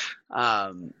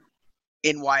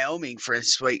 in Wyoming, for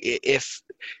instance, if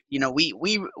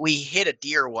we hit a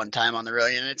deer one time on the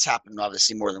road, and it's happened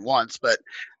obviously more than once, but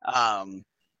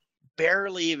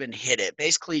barely even hit it,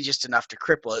 basically just enough to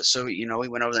cripple it. So we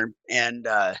went over there and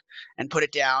put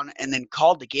it down, and then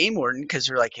called the game warden, because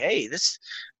we're like, hey,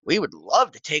 we would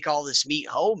love to take all this meat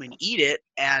home and eat it.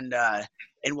 And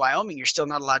in Wyoming, you're still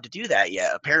not allowed to do that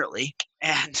yet, apparently.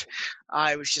 And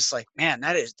I was just like, man,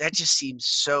 that just seems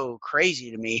so crazy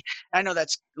to me. I know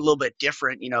that's a little bit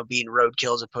different, being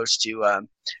roadkill as opposed to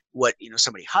what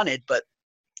somebody hunted, but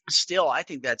still, I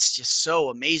think that's just so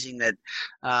amazing that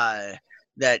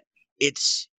that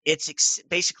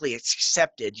basically it's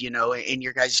accepted, in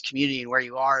your guys' community and where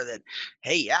you are. That,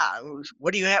 hey, yeah,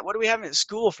 what do you have? What are we having at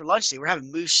school for lunch today? We're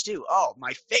having moose stew. Oh,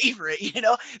 my favorite.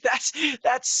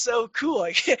 That's so cool.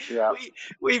 Like, Yeah.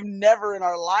 we've never in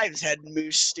our lives had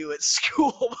moose stew at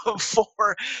school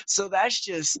before, so that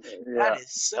Yeah.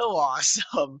 is so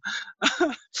awesome.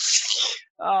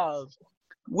 uh,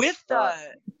 with Uh,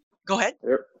 Go ahead.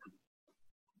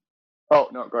 oh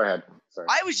no, go ahead. Sorry.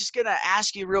 I was just gonna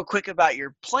ask you real quick about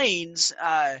your planes,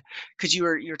 because you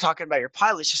were talking about your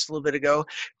pilots just a little bit ago.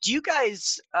 Do you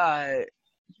guys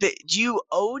do you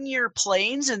own your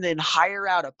planes and then hire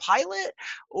out a pilot,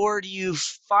 or do you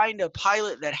find a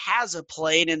pilot that has a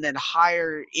plane and then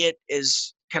hire it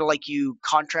as kind of like you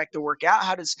contract the work out?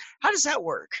 How does that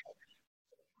work?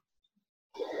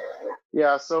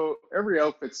 Yeah, so every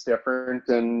outfit's different,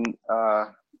 and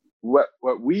what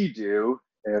we do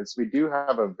is we do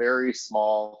have a very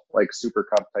small, like Super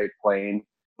Cub type plane,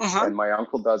 Uh-huh. and my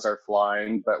uncle does our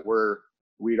flying, but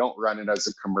we don't run it as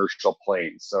a commercial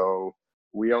plane, so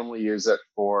we only use it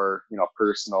for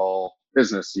personal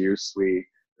business use. We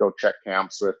go check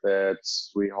camps with it.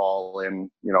 We haul in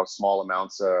small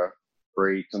amounts of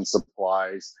freight and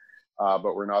supplies.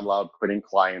 But we're not allowed putting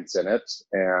clients in it,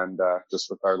 and just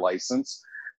with our license.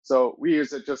 So we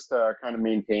use it just to kind of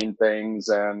maintain things,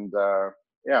 and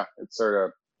yeah, it's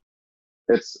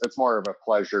more of a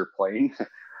pleasure plane.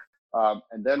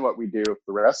 And then what we do for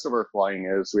the rest of our flying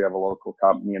is we have a local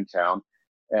company in town,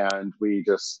 and we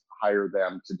just hire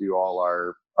them to do all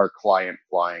our client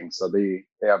flying. So they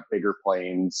have bigger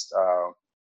planes.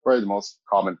 Probably the most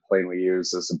common plane we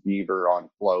use is a Beaver on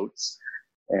floats,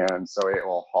 and so it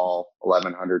will haul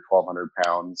 1,100, 1,200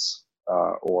 pounds,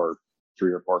 or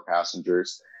 3 or 4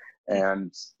 passengers,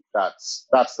 and that's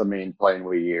the main plane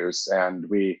we use. And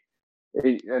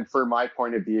for my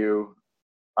point of view,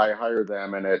 I hire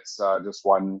them, and it's just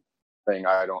one thing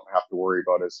I don't have to worry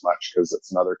about as much because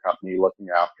it's another company looking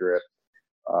after it.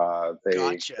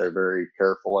 Gotcha. They're very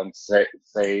careful and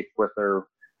safe with their,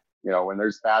 when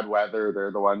there's bad weather,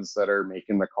 they're the ones that are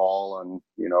making the call, and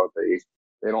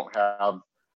they don't have.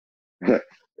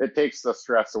 It takes the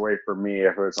stress away from me.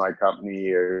 If it was my company,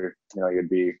 you'd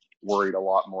be worried a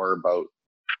lot more about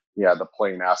the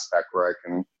plane aspect, where I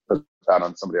can put that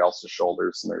on somebody else's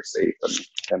shoulders, and they're safe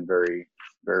and very,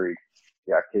 very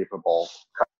capable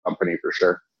company for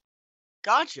sure.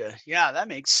 Gotcha. Yeah, that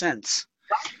makes sense.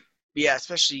 Yeah,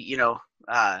 especially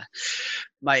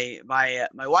my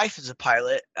wife is a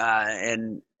pilot,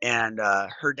 and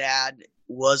her dad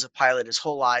was a pilot his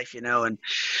whole life, and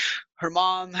her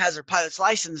mom has her pilot's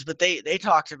license, but they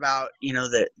talked about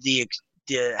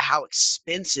the how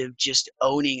expensive just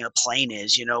owning a plane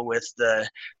is, with the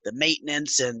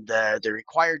maintenance and the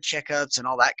required checkups and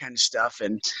all that kind of stuff.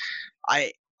 And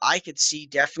I could see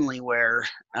definitely where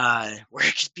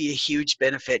it could be a huge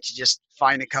benefit to just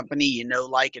find a company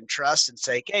like, and trust, and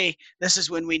say, hey, this is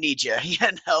when we need you.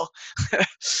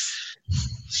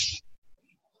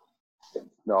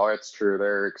 No, it's true.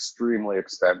 They're extremely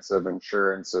expensive.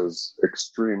 Insurance is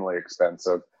extremely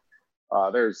expensive.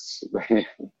 There's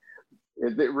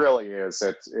it really is.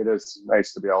 It is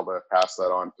nice to be able to pass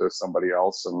that on to somebody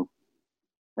else, and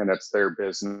it's their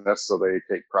business, so they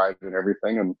take pride in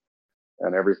everything,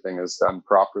 and everything is done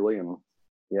properly. And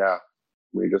yeah,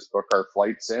 we just book our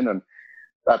flights in, and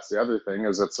that's the other thing,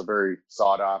 is it's a very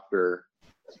sought after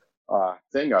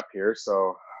thing up here.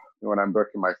 So when I'm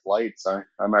booking my flights,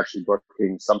 I'm actually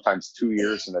booking sometimes 2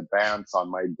 years in advance on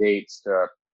my dates to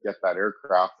get that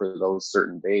aircraft for those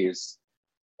certain days.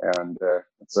 And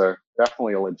it's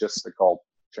definitely a logistical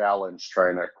challenge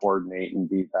trying to coordinate and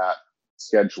be that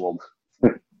scheduled.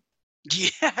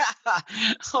 Yeah.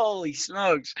 Holy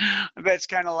smokes. I bet it's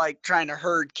kind of like trying to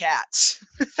herd cats.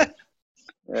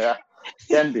 Yeah,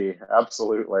 can be,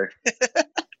 absolutely.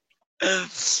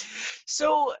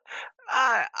 So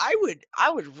I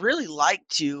would really like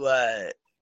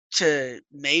to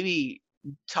maybe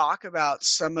talk about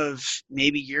some of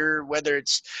maybe your, whether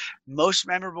it's most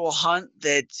memorable hunt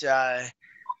that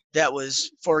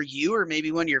was for you, or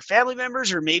maybe one of your family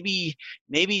members, or maybe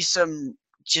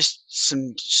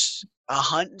a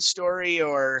hunting story,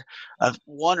 or of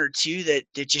one or two that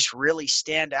just really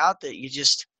stand out, that you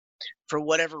just, for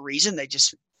whatever reason, they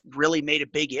just really made a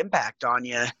big impact on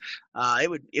you.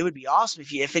 It would be awesome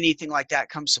if anything like that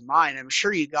comes to mind. I'm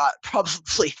sure you got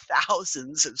probably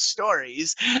thousands of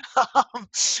stories,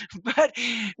 but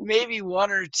maybe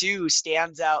one or two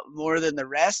stands out more than the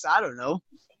rest. I don't know.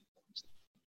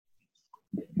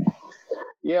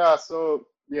 Yeah, so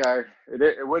yeah,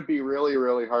 it would be really,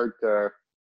 really hard to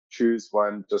choose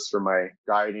one just for my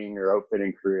guiding or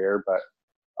outfitting career, but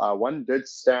one did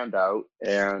stand out.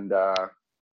 And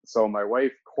so my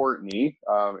wife, Courtney,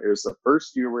 it was the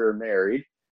first year we were married,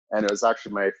 and it was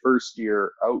actually my first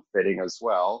year outfitting as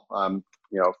well.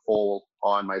 Full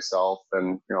on myself,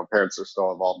 and parents are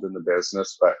still involved in the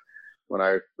business, but when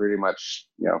I pretty much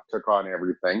took on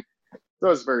everything, so it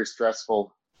was a very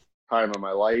stressful time of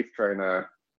my life trying to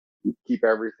keep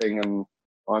everything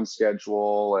on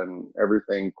schedule and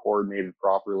everything coordinated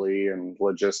properly and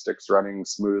logistics running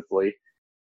smoothly.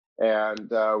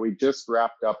 And we just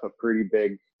wrapped up a pretty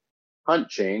big hunt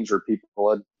change where people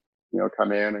had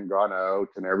come in and gone out,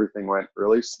 and everything went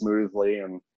really smoothly.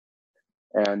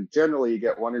 And generally you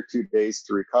get 1 or 2 days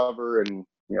to recover and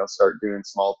start doing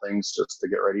small things just to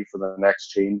get ready for the next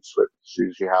change, which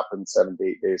usually happens 7 to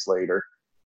 8 days later.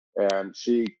 And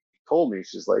she told me,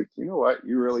 she's like, you know what,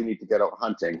 you really need to get out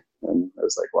hunting. And I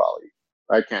was like, well,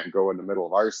 I can't go in the middle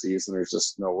of our season. There's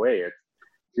just no way. It's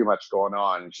too much going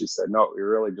on. And she said, no, we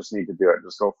really just need to do it.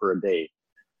 Just go for a day.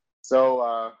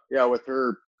 So with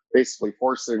her basically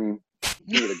forcing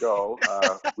me to go,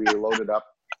 we loaded up,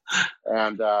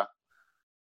 and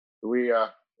we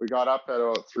got up at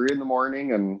about 3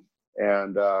 a.m.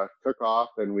 and took off,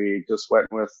 and we just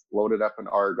loaded up an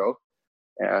Argo.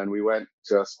 And we went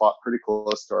to a spot pretty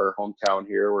close to our hometown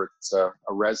here where it's a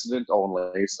resident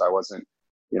only. So I wasn't,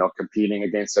 competing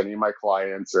against any of my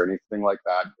clients or anything like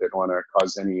that. Didn't want to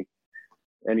cause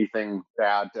anything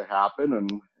bad to happen.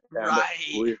 And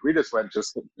Right. we just went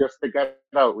just to get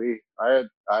out.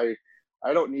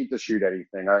 I don't need to shoot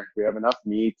anything. We have enough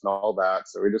meat and all that.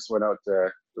 So we just went out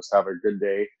to just have a good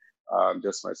day.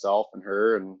 Just myself and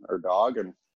her and our dog.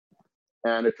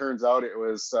 And it turns out it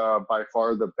was by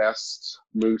far the best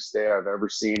moose day I've ever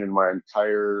seen in my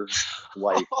entire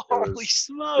life. It Holy was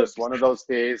smokes. just one of those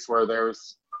days where there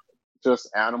was just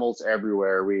animals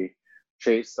everywhere. We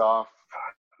chased off,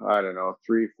 I don't know,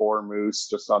 3, 4 moose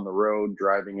just on the road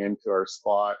driving into our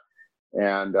spot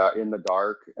and in the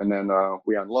dark. And then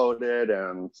we unloaded,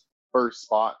 and first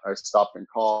spot I stopped and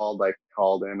called. I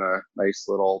called in a nice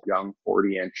little young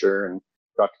 40-incher and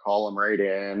got to call him right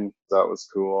in. So that was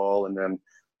cool. And then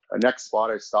the next spot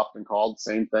I stopped and called,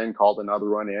 same thing, called another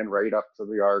one in right up to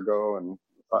the Argo, and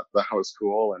thought that was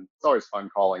cool. And it's always fun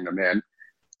calling them in.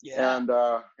 Yeah. And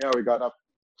we got up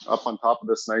on top of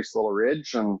this nice little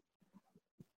ridge, and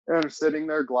sitting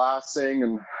there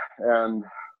glassing, and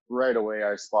right away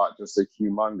I spot just a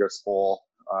humongous bull,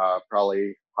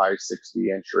 probably high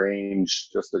 60-inch range,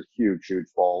 just a huge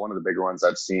bull, one of the bigger ones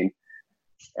I've seen.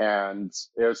 And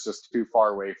it was just too far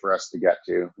away for us to get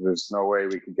to. There's no way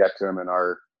we could get to him in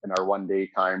our 1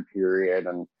 day time period,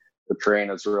 and the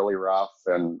terrain is really rough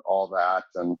and all that.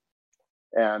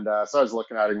 And so I was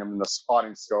looking at him in the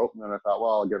spotting scope, and then I thought,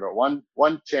 well, I'll give it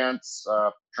one chance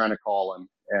trying to call him.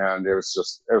 And it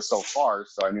was so far,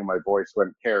 so I knew my voice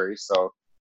wouldn't carry. So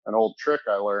an old trick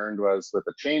I learned was with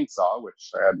a chainsaw,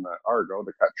 which I had in the Argo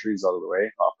to cut trees out of the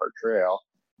way off our trail.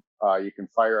 You can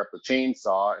fire up the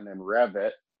chainsaw and then rev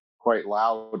it quite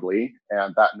loudly,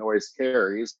 and that noise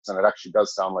carries, and it actually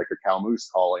does sound like a cow moose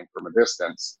calling from a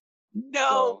distance.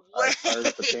 No So way. I fired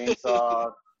up the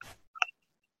chainsaw.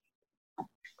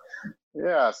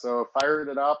 Yeah, so fired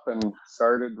it up and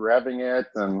started revving it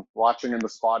and watching in the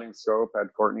spotting scope,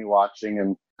 had Courtney watching,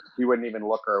 and he wouldn't even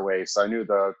look our way. So I knew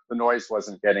the noise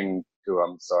wasn't getting to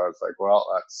him. So I was like, well,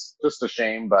 that's just a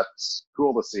shame, but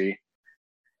cool to see.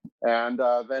 And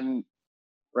then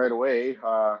right away,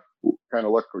 kind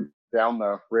of look down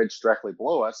the ridge directly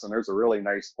below us, and there's a really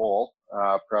nice bull,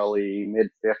 probably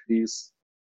mid-50s,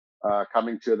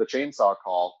 coming to the chainsaw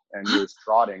call. And he was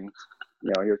trotting,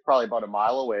 he was probably about a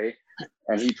mile away,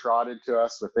 and he trotted to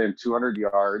us within 200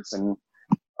 yards. And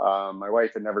my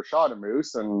wife had never shot a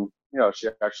moose, and she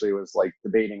actually was like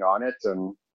debating on it,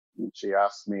 and she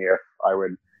asked me if I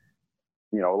would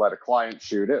let a client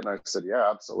shoot it. And I said, yeah,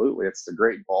 absolutely. It's a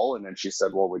great bull. And then she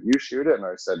said, well, would you shoot it? And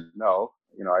I said, no,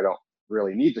 I don't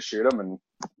really need to shoot him. And,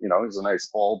 he's a nice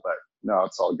bull, but no,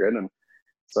 it's all good. And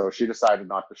so she decided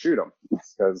not to shoot him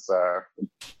because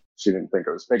she didn't think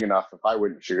it was big enough if I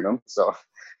wouldn't shoot him. So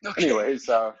anyways,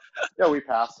 we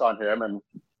passed on him, and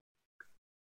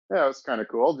yeah, it was kind of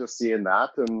cool just seeing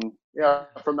that. And yeah,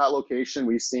 from that location,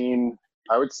 we've seen,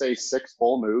 I would say, 6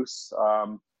 bull moose.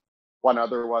 one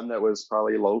other one that was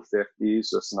probably low 50s,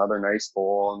 just another nice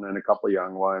bull, and then a couple of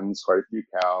young ones, quite a few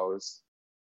cows.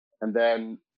 And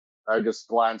then I just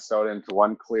glanced out into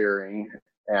one clearing,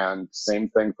 and same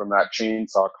thing from that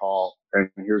chainsaw call. And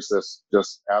here's this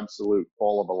just absolute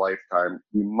bull of a lifetime,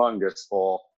 humongous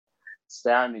bull,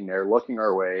 standing there looking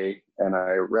our way. And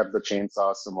I revved the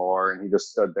chainsaw some more, and he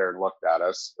just stood there and looked at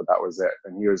us, but that was it.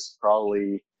 And he was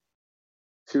probably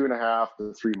 2.5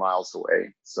 to 3 miles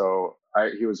away. So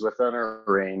he was within our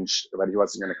range, but he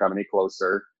wasn't going to come any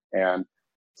closer. And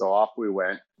so off we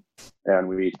went, and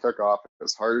we took off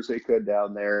as hard as we could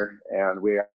down there. And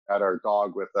we had our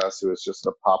dog with us, who was just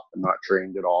a pup and not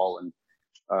trained at all. And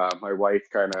my wife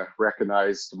kind of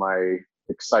recognized my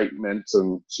excitement,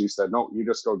 and she said, "No, you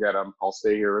just go get him. I'll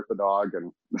stay here with the dog."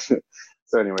 And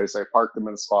so anyways, I parked them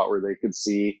in a spot where they could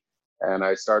see, and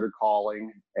I started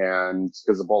calling, and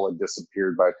because the bull had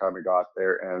disappeared by the time I got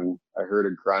there, and I heard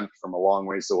a grunt from a long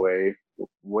ways away,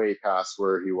 way past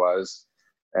where he was.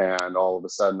 And all of a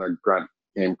sudden the grunt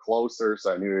came closer,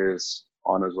 so I knew he was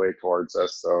on his way towards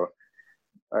us. So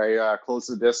I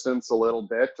closed the distance a little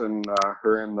bit, and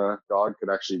her and the dog could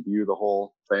actually view the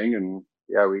whole thing. And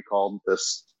yeah, we called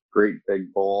this great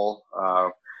big bull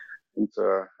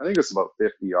into, I think it was about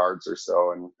 50 yards or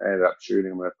so, and I ended up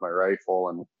shooting him with my rifle.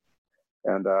 And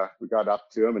we got up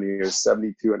to him, and he was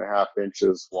 72.5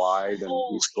 inches wide, and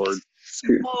he scored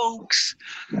smokes.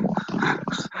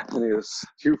 And he was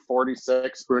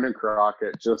 246 Boone and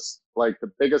Crockett, just like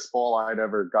the biggest bull I'd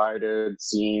ever guided,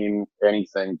 seen,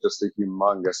 anything, just a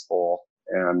humongous bull.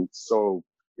 And so,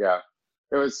 yeah,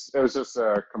 it was just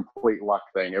a complete luck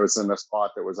thing. It was in a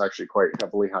spot that was actually quite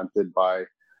heavily hunted by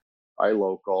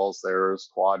locals. There was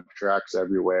quad tracks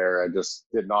everywhere. I just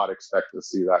did not expect to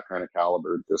see that kind of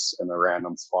caliber just in a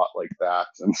random spot like that.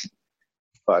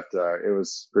 But it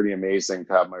was pretty amazing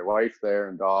to have my wife there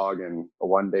and dog, and a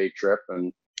one-day trip.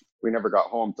 And we never got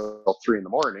home till 3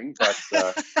 a.m.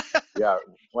 But yeah,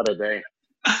 what a day.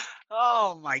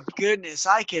 Oh my goodness.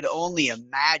 I could only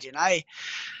imagine.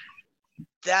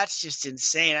 That's just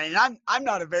insane. And I'm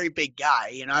not a very big guy,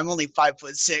 you know, I'm only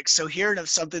 5'6". So hearing of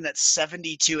something that's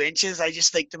 72 inches, I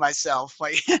just think to myself,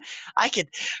 like, I could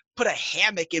put a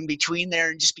hammock in between there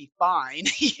and just be fine.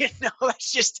 You know,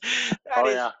 that's just, that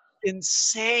is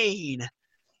insane.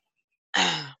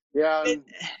 Yeah,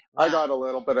 Wow. I got a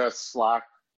little bit of slack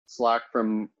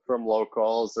from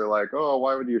locals. They're like, "Oh,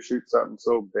 why would you shoot something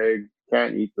so big?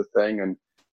 Can't eat the thing." And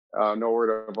no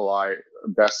word of a lie,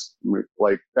 best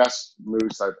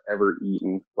moose I've ever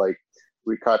eaten. Like,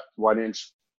 we cut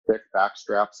 1-inch thick back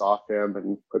straps off him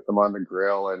and put them on the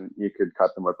grill, and you could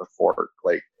cut them with a fork.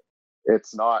 Like,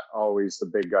 it's not always the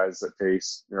big guys that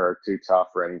taste or are too tough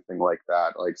or anything like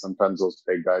that. Like, sometimes those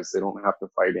big guys, they don't have to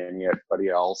fight anybody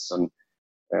else, and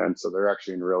so they're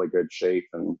actually in really good shape.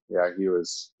 And yeah, he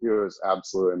was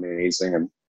absolutely amazing. And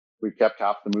we kept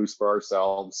half the moose for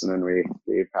ourselves, and then we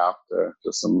gave half to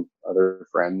some other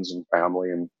friends and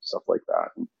family and stuff like that.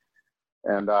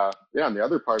 And yeah, and the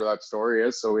other part of that story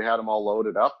is, so we had them all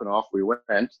loaded up, and off we went.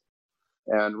 And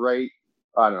I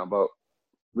don't know, about,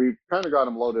 we kind of got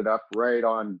them loaded up right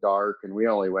on dark, and we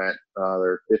only went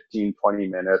there 15, 20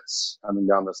 minutes coming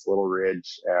down this little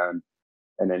ridge, and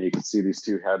then you can see these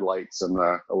two headlights in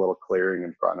a little clearing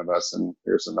in front of us. And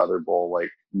here's another bull, like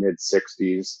mid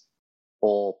 60s,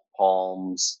 full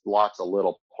palms, lots of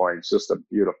little points, just a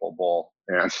beautiful bull.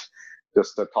 And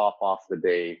just to top off the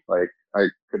day, like, I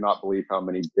could not believe how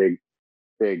many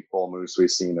big bull moose we've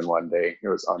seen in one day. It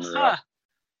was unreal. Huh.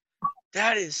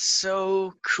 That is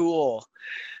so cool.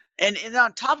 And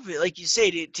on top of it, like you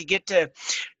say, to get to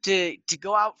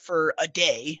go out for a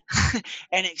day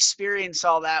and experience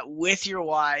all that with your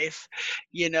wife,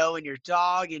 you know, and your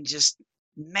dog, and just,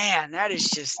 man, that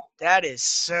is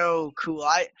so cool.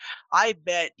 I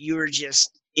bet you were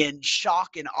just in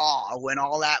shock and awe when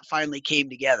all that finally came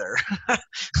together.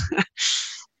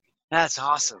 That's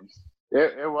awesome.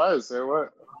 It was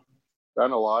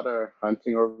done a lot of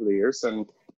hunting over the years. And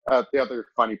the other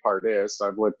funny part is,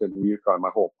 I've lived in the Yukon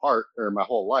my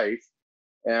whole life,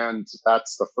 and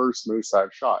that's the first moose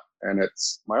I've shot, and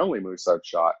it's my only moose I've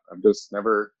shot. I've just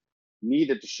never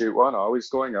needed to shoot one. Always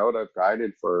going out, I've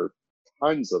guided for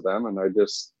tons of them, and I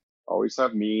just always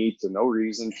have meat and no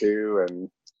reason to. And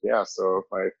yeah, so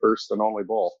my first and only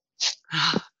bull.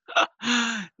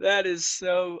 That is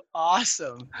so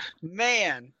awesome,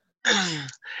 man.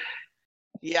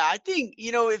 Yeah, I think,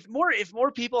 you know, if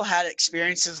more people had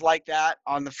experiences like that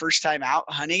on the first time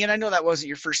out hunting, and I know that wasn't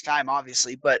your first time,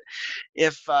 obviously, but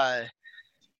if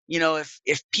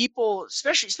if people,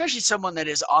 especially someone that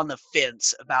is on the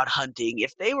fence about hunting,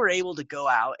 if they were able to go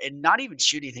out and not even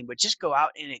shoot anything, but just go out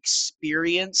and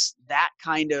experience that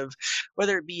kind of,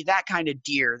 whether it be that kind of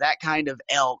deer, that kind of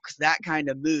elk, that kind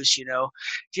of moose,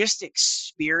 just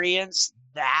experience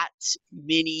that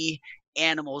many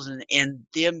animals, and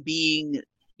them being,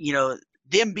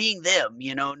 them being them,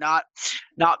 not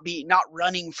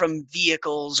running from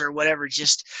vehicles or whatever,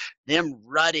 just them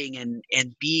rutting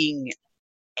and being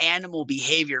animal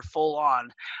behavior full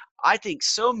on. I think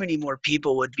so many more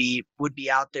people would be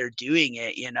out there doing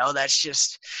it. That's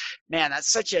just, man,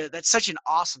 that's such an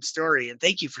awesome story, and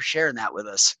thank you for sharing that with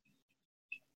us.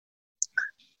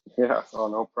 Yeah, oh,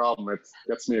 no problem. It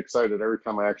gets me excited every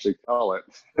time I actually tell it.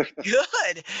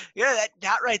 Good. Yeah,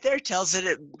 that right there tells that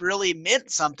it really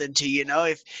meant something to you.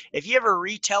 If you ever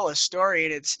retell a story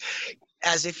and it's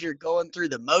as if you're going through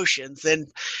the motions, then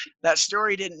that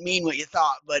story didn't mean what you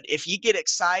thought. But if you get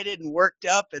excited and worked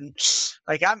up, and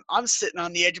like I'm sitting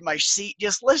on the edge of my seat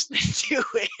just listening to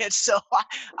it, so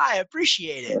I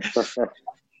appreciate it.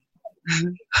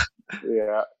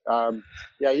 Yeah.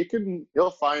 Yeah,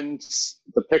 you'll find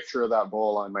the picture of that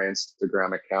bull on my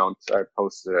Instagram account. I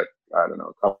posted it, I don't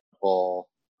know, a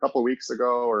couple weeks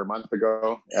ago or a month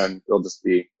ago, and it'll just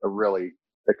be a really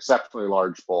exceptionally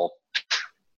large bull.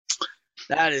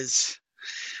 That is,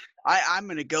 I'm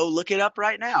going to go look it up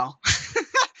right now.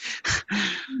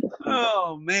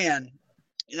 Oh man.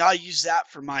 I'll use that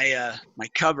for my my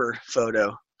cover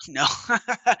photo. No,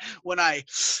 when I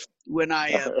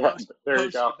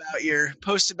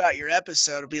post about your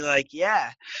episode, it'll be like,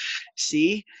 yeah,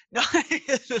 see, no,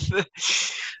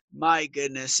 my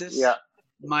goodness, this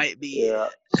might be it.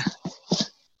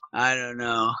 I don't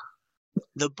know.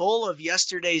 The bull of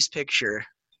yesterday's picture.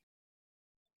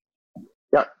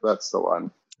 Yeah, that's the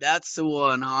one. That's the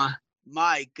one, huh?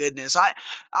 My goodness, I,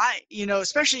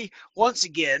 especially once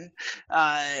again,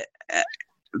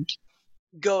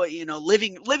 go,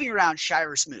 living around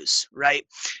Shiras Moose, right?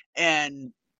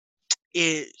 And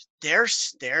they're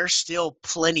still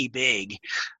plenty big.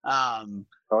 Oh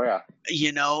yeah.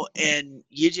 And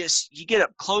you get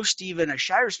up close to even a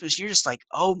Shiras Moose, you're just like,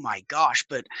 oh my gosh,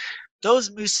 but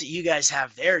those moose that you guys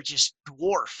have there just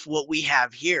dwarf what we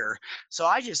have here. So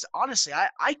I just honestly,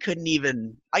 I couldn't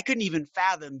even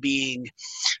fathom being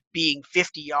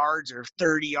 50 yards or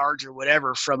 30 yards or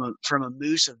whatever from a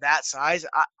moose of that size.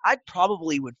 I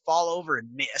probably would fall over and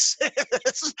miss.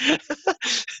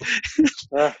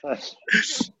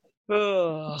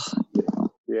 Oh,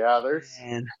 yeah,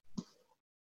 man.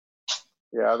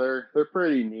 Yeah, they're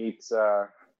pretty neat.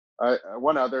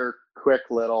 One other quick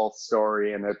little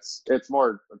story, and it's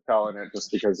more telling it just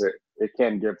because it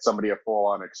can give somebody a full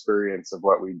on experience of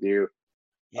what we do.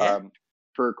 Yeah.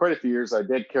 For quite a few years, I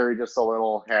did carry just a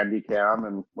little handy cam,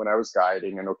 and when I was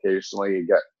guiding, and occasionally you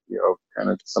get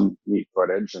kind of some neat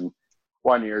footage. And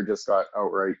one year just got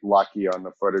outright lucky on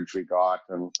the footage we got,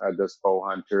 and I had this bow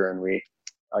hunter and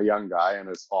a young guy and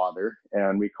his father,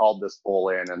 and we called this bull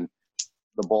in, and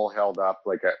the bull held up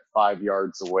like at 5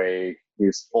 yards away.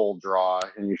 He's full draw,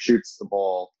 and he shoots the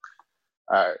bull.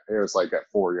 It was like at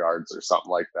 4 yards or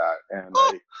something like that. And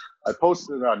I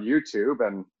posted it on YouTube,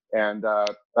 and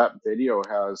that video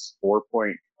has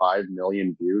 4.5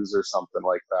 million views or something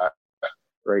like that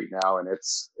right now. And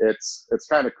it's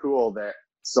kind of cool that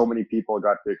so many people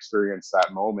got to experience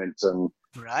that moment. And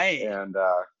right. And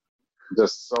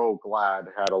just so glad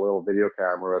I had a little video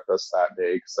camera with us that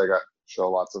day, because I got to show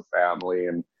lots of family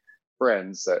and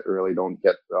friends that really don't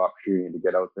get the opportunity to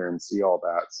get out there and see all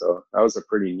that. So that was a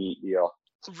pretty neat deal.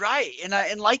 Right.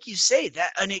 And like you say,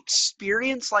 that an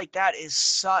experience like that is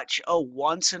such a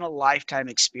once in a lifetime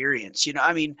experience.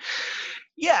 I mean,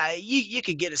 yeah, you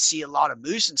could get to see a lot of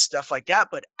moose and stuff like that,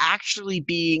 but actually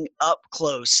being up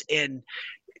close and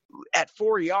at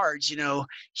 4 yards,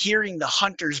 hearing the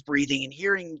hunters breathing and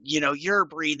hearing, your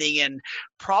breathing and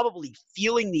probably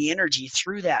feeling the energy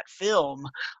through that film.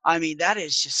 I mean, that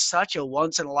is just such a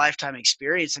once in a lifetime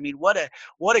experience. I mean, what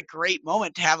a great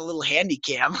moment to have a little handy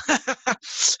cam.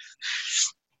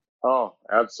 Oh,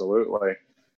 absolutely.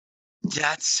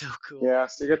 That's so cool. Yeah,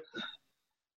 so you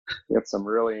get some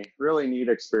really, really neat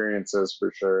experiences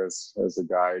for sure as a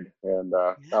guide. And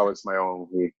that was my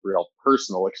only real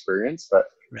personal experience. But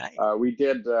right. We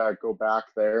did go back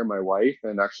there, my wife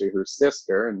and actually her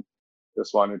sister, and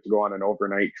just wanted to go on an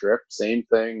overnight trip. Same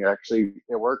thing. Actually,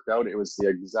 it worked out. It was the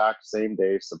exact same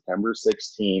day, September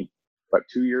 16th. But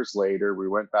 2 years later, we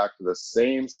went back to the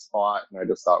same spot. And I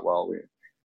just thought, well, we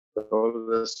go to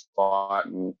this spot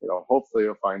and, hopefully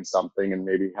you'll find something and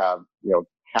maybe have,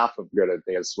 half of good a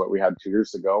day as what we had 2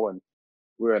 years ago. And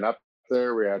we went up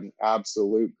there. We had an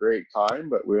absolute great time,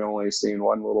 but we only seen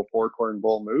one little four-corn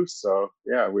bull moose. So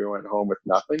yeah, we went home with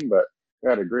nothing, but we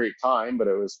had a great time. But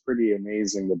it was pretty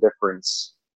amazing, the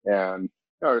difference. And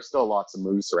there's still lots of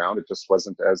moose around. It just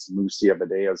wasn't as moosey of a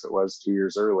day as it was 2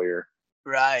 years earlier.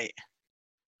 Right.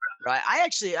 Right.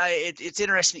 It's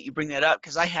interesting that you bring that up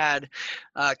because I had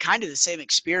kind of the same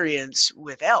experience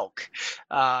with elk.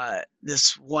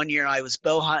 This one year I was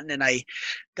bow hunting and I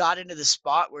got into the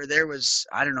spot where there was,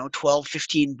 I don't know, 12,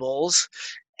 15 bulls,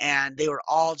 and they were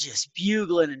all just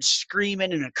bugling and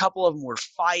screaming, and a couple of them were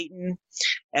fighting,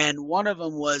 and one of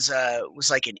them was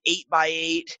like an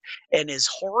 8x8, and his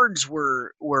horns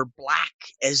were black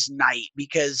as night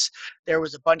because there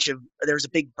was a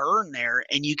big burn there,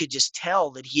 and you could just tell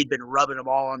that he had been rubbing them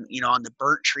all on, on the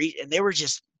burnt tree, and they were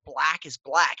just black as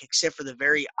black except for the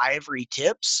very ivory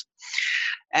tips.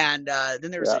 And then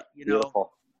there was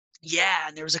beautiful. yeah,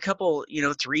 and there was a couple,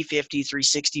 350,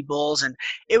 360 bulls, and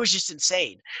it was just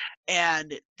insane.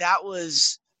 And that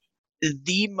was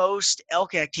the most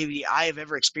elk activity I have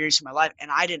ever experienced in my life, and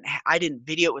I didn't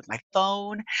video it with my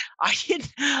phone. I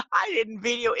didn't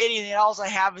video anything. All I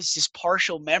have is just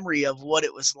partial memory of what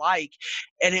it was like,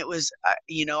 and it was,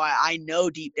 I know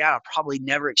deep down I'll probably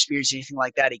never experience anything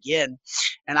like that again.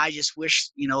 And I just wish,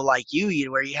 like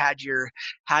where you had your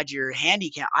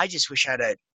handy cam. I just wish I'd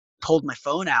have pulled my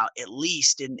phone out at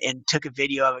least and took a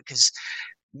video of it, because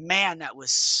man, that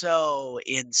was so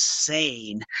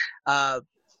insane.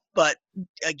 But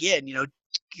again,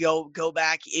 go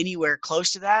back anywhere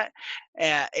close to that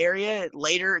area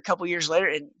later, a couple years later,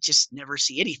 and just never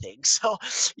see anything. So,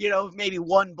 maybe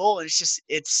one bull, and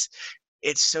it's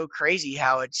so crazy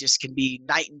how it just can be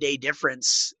night and day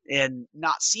difference and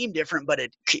not seem different, but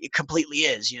it completely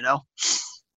is.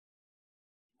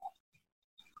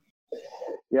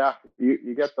 Yeah,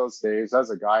 you get those days. As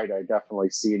a guide, I definitely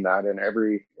seen that. And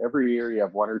every year you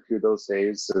have one or two of those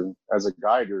days. And as a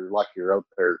guide, you're lucky you're out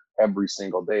there every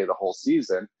single day the whole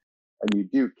season. And you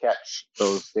do catch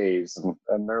those days.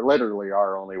 And there literally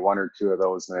are only one or two of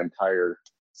those in the entire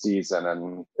season.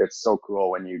 And it's so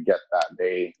cool when you get that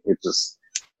day. It's just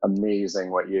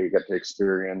amazing what you get to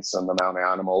experience, and the amount of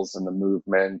animals and the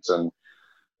movement, and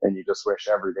you just wish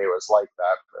every day was like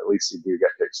that. But at least you do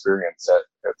get to experience it.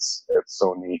 It's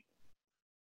so neat.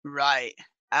 Right.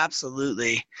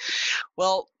 Absolutely.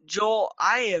 Well, Joel,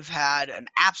 I have had an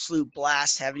absolute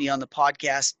blast having you on the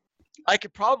podcast. I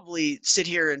could probably sit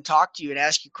here and talk to you and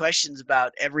ask you questions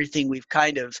about everything we've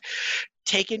kind of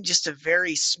taken just a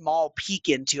very small peek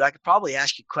into. I could probably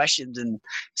ask you questions and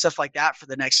stuff like that for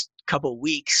the next couple of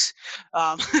weeks.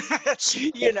 Um,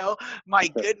 my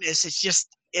goodness,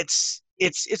 it's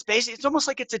basically, it's almost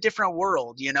like it's a different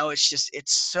world.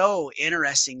 It's so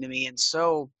interesting to me, and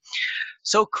so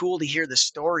cool to hear the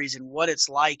stories and what it's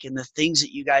like and the things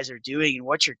that you guys are doing and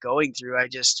what you're going through. I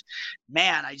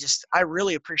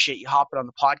really appreciate you hopping on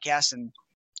the podcast, and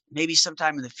maybe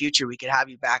sometime in the future we could have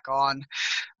you back on.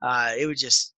 It was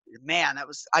just, man,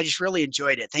 I just really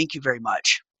enjoyed it. Thank you very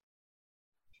much.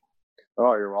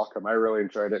 Oh, you're welcome. I really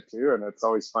enjoyed it too. And it's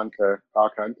always fun to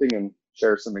talk hunting and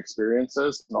share some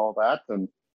experiences and all that. And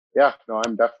yeah, no,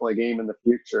 I'm definitely game in the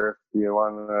future. If you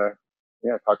want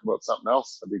to, talk about something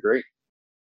else, that'd be great.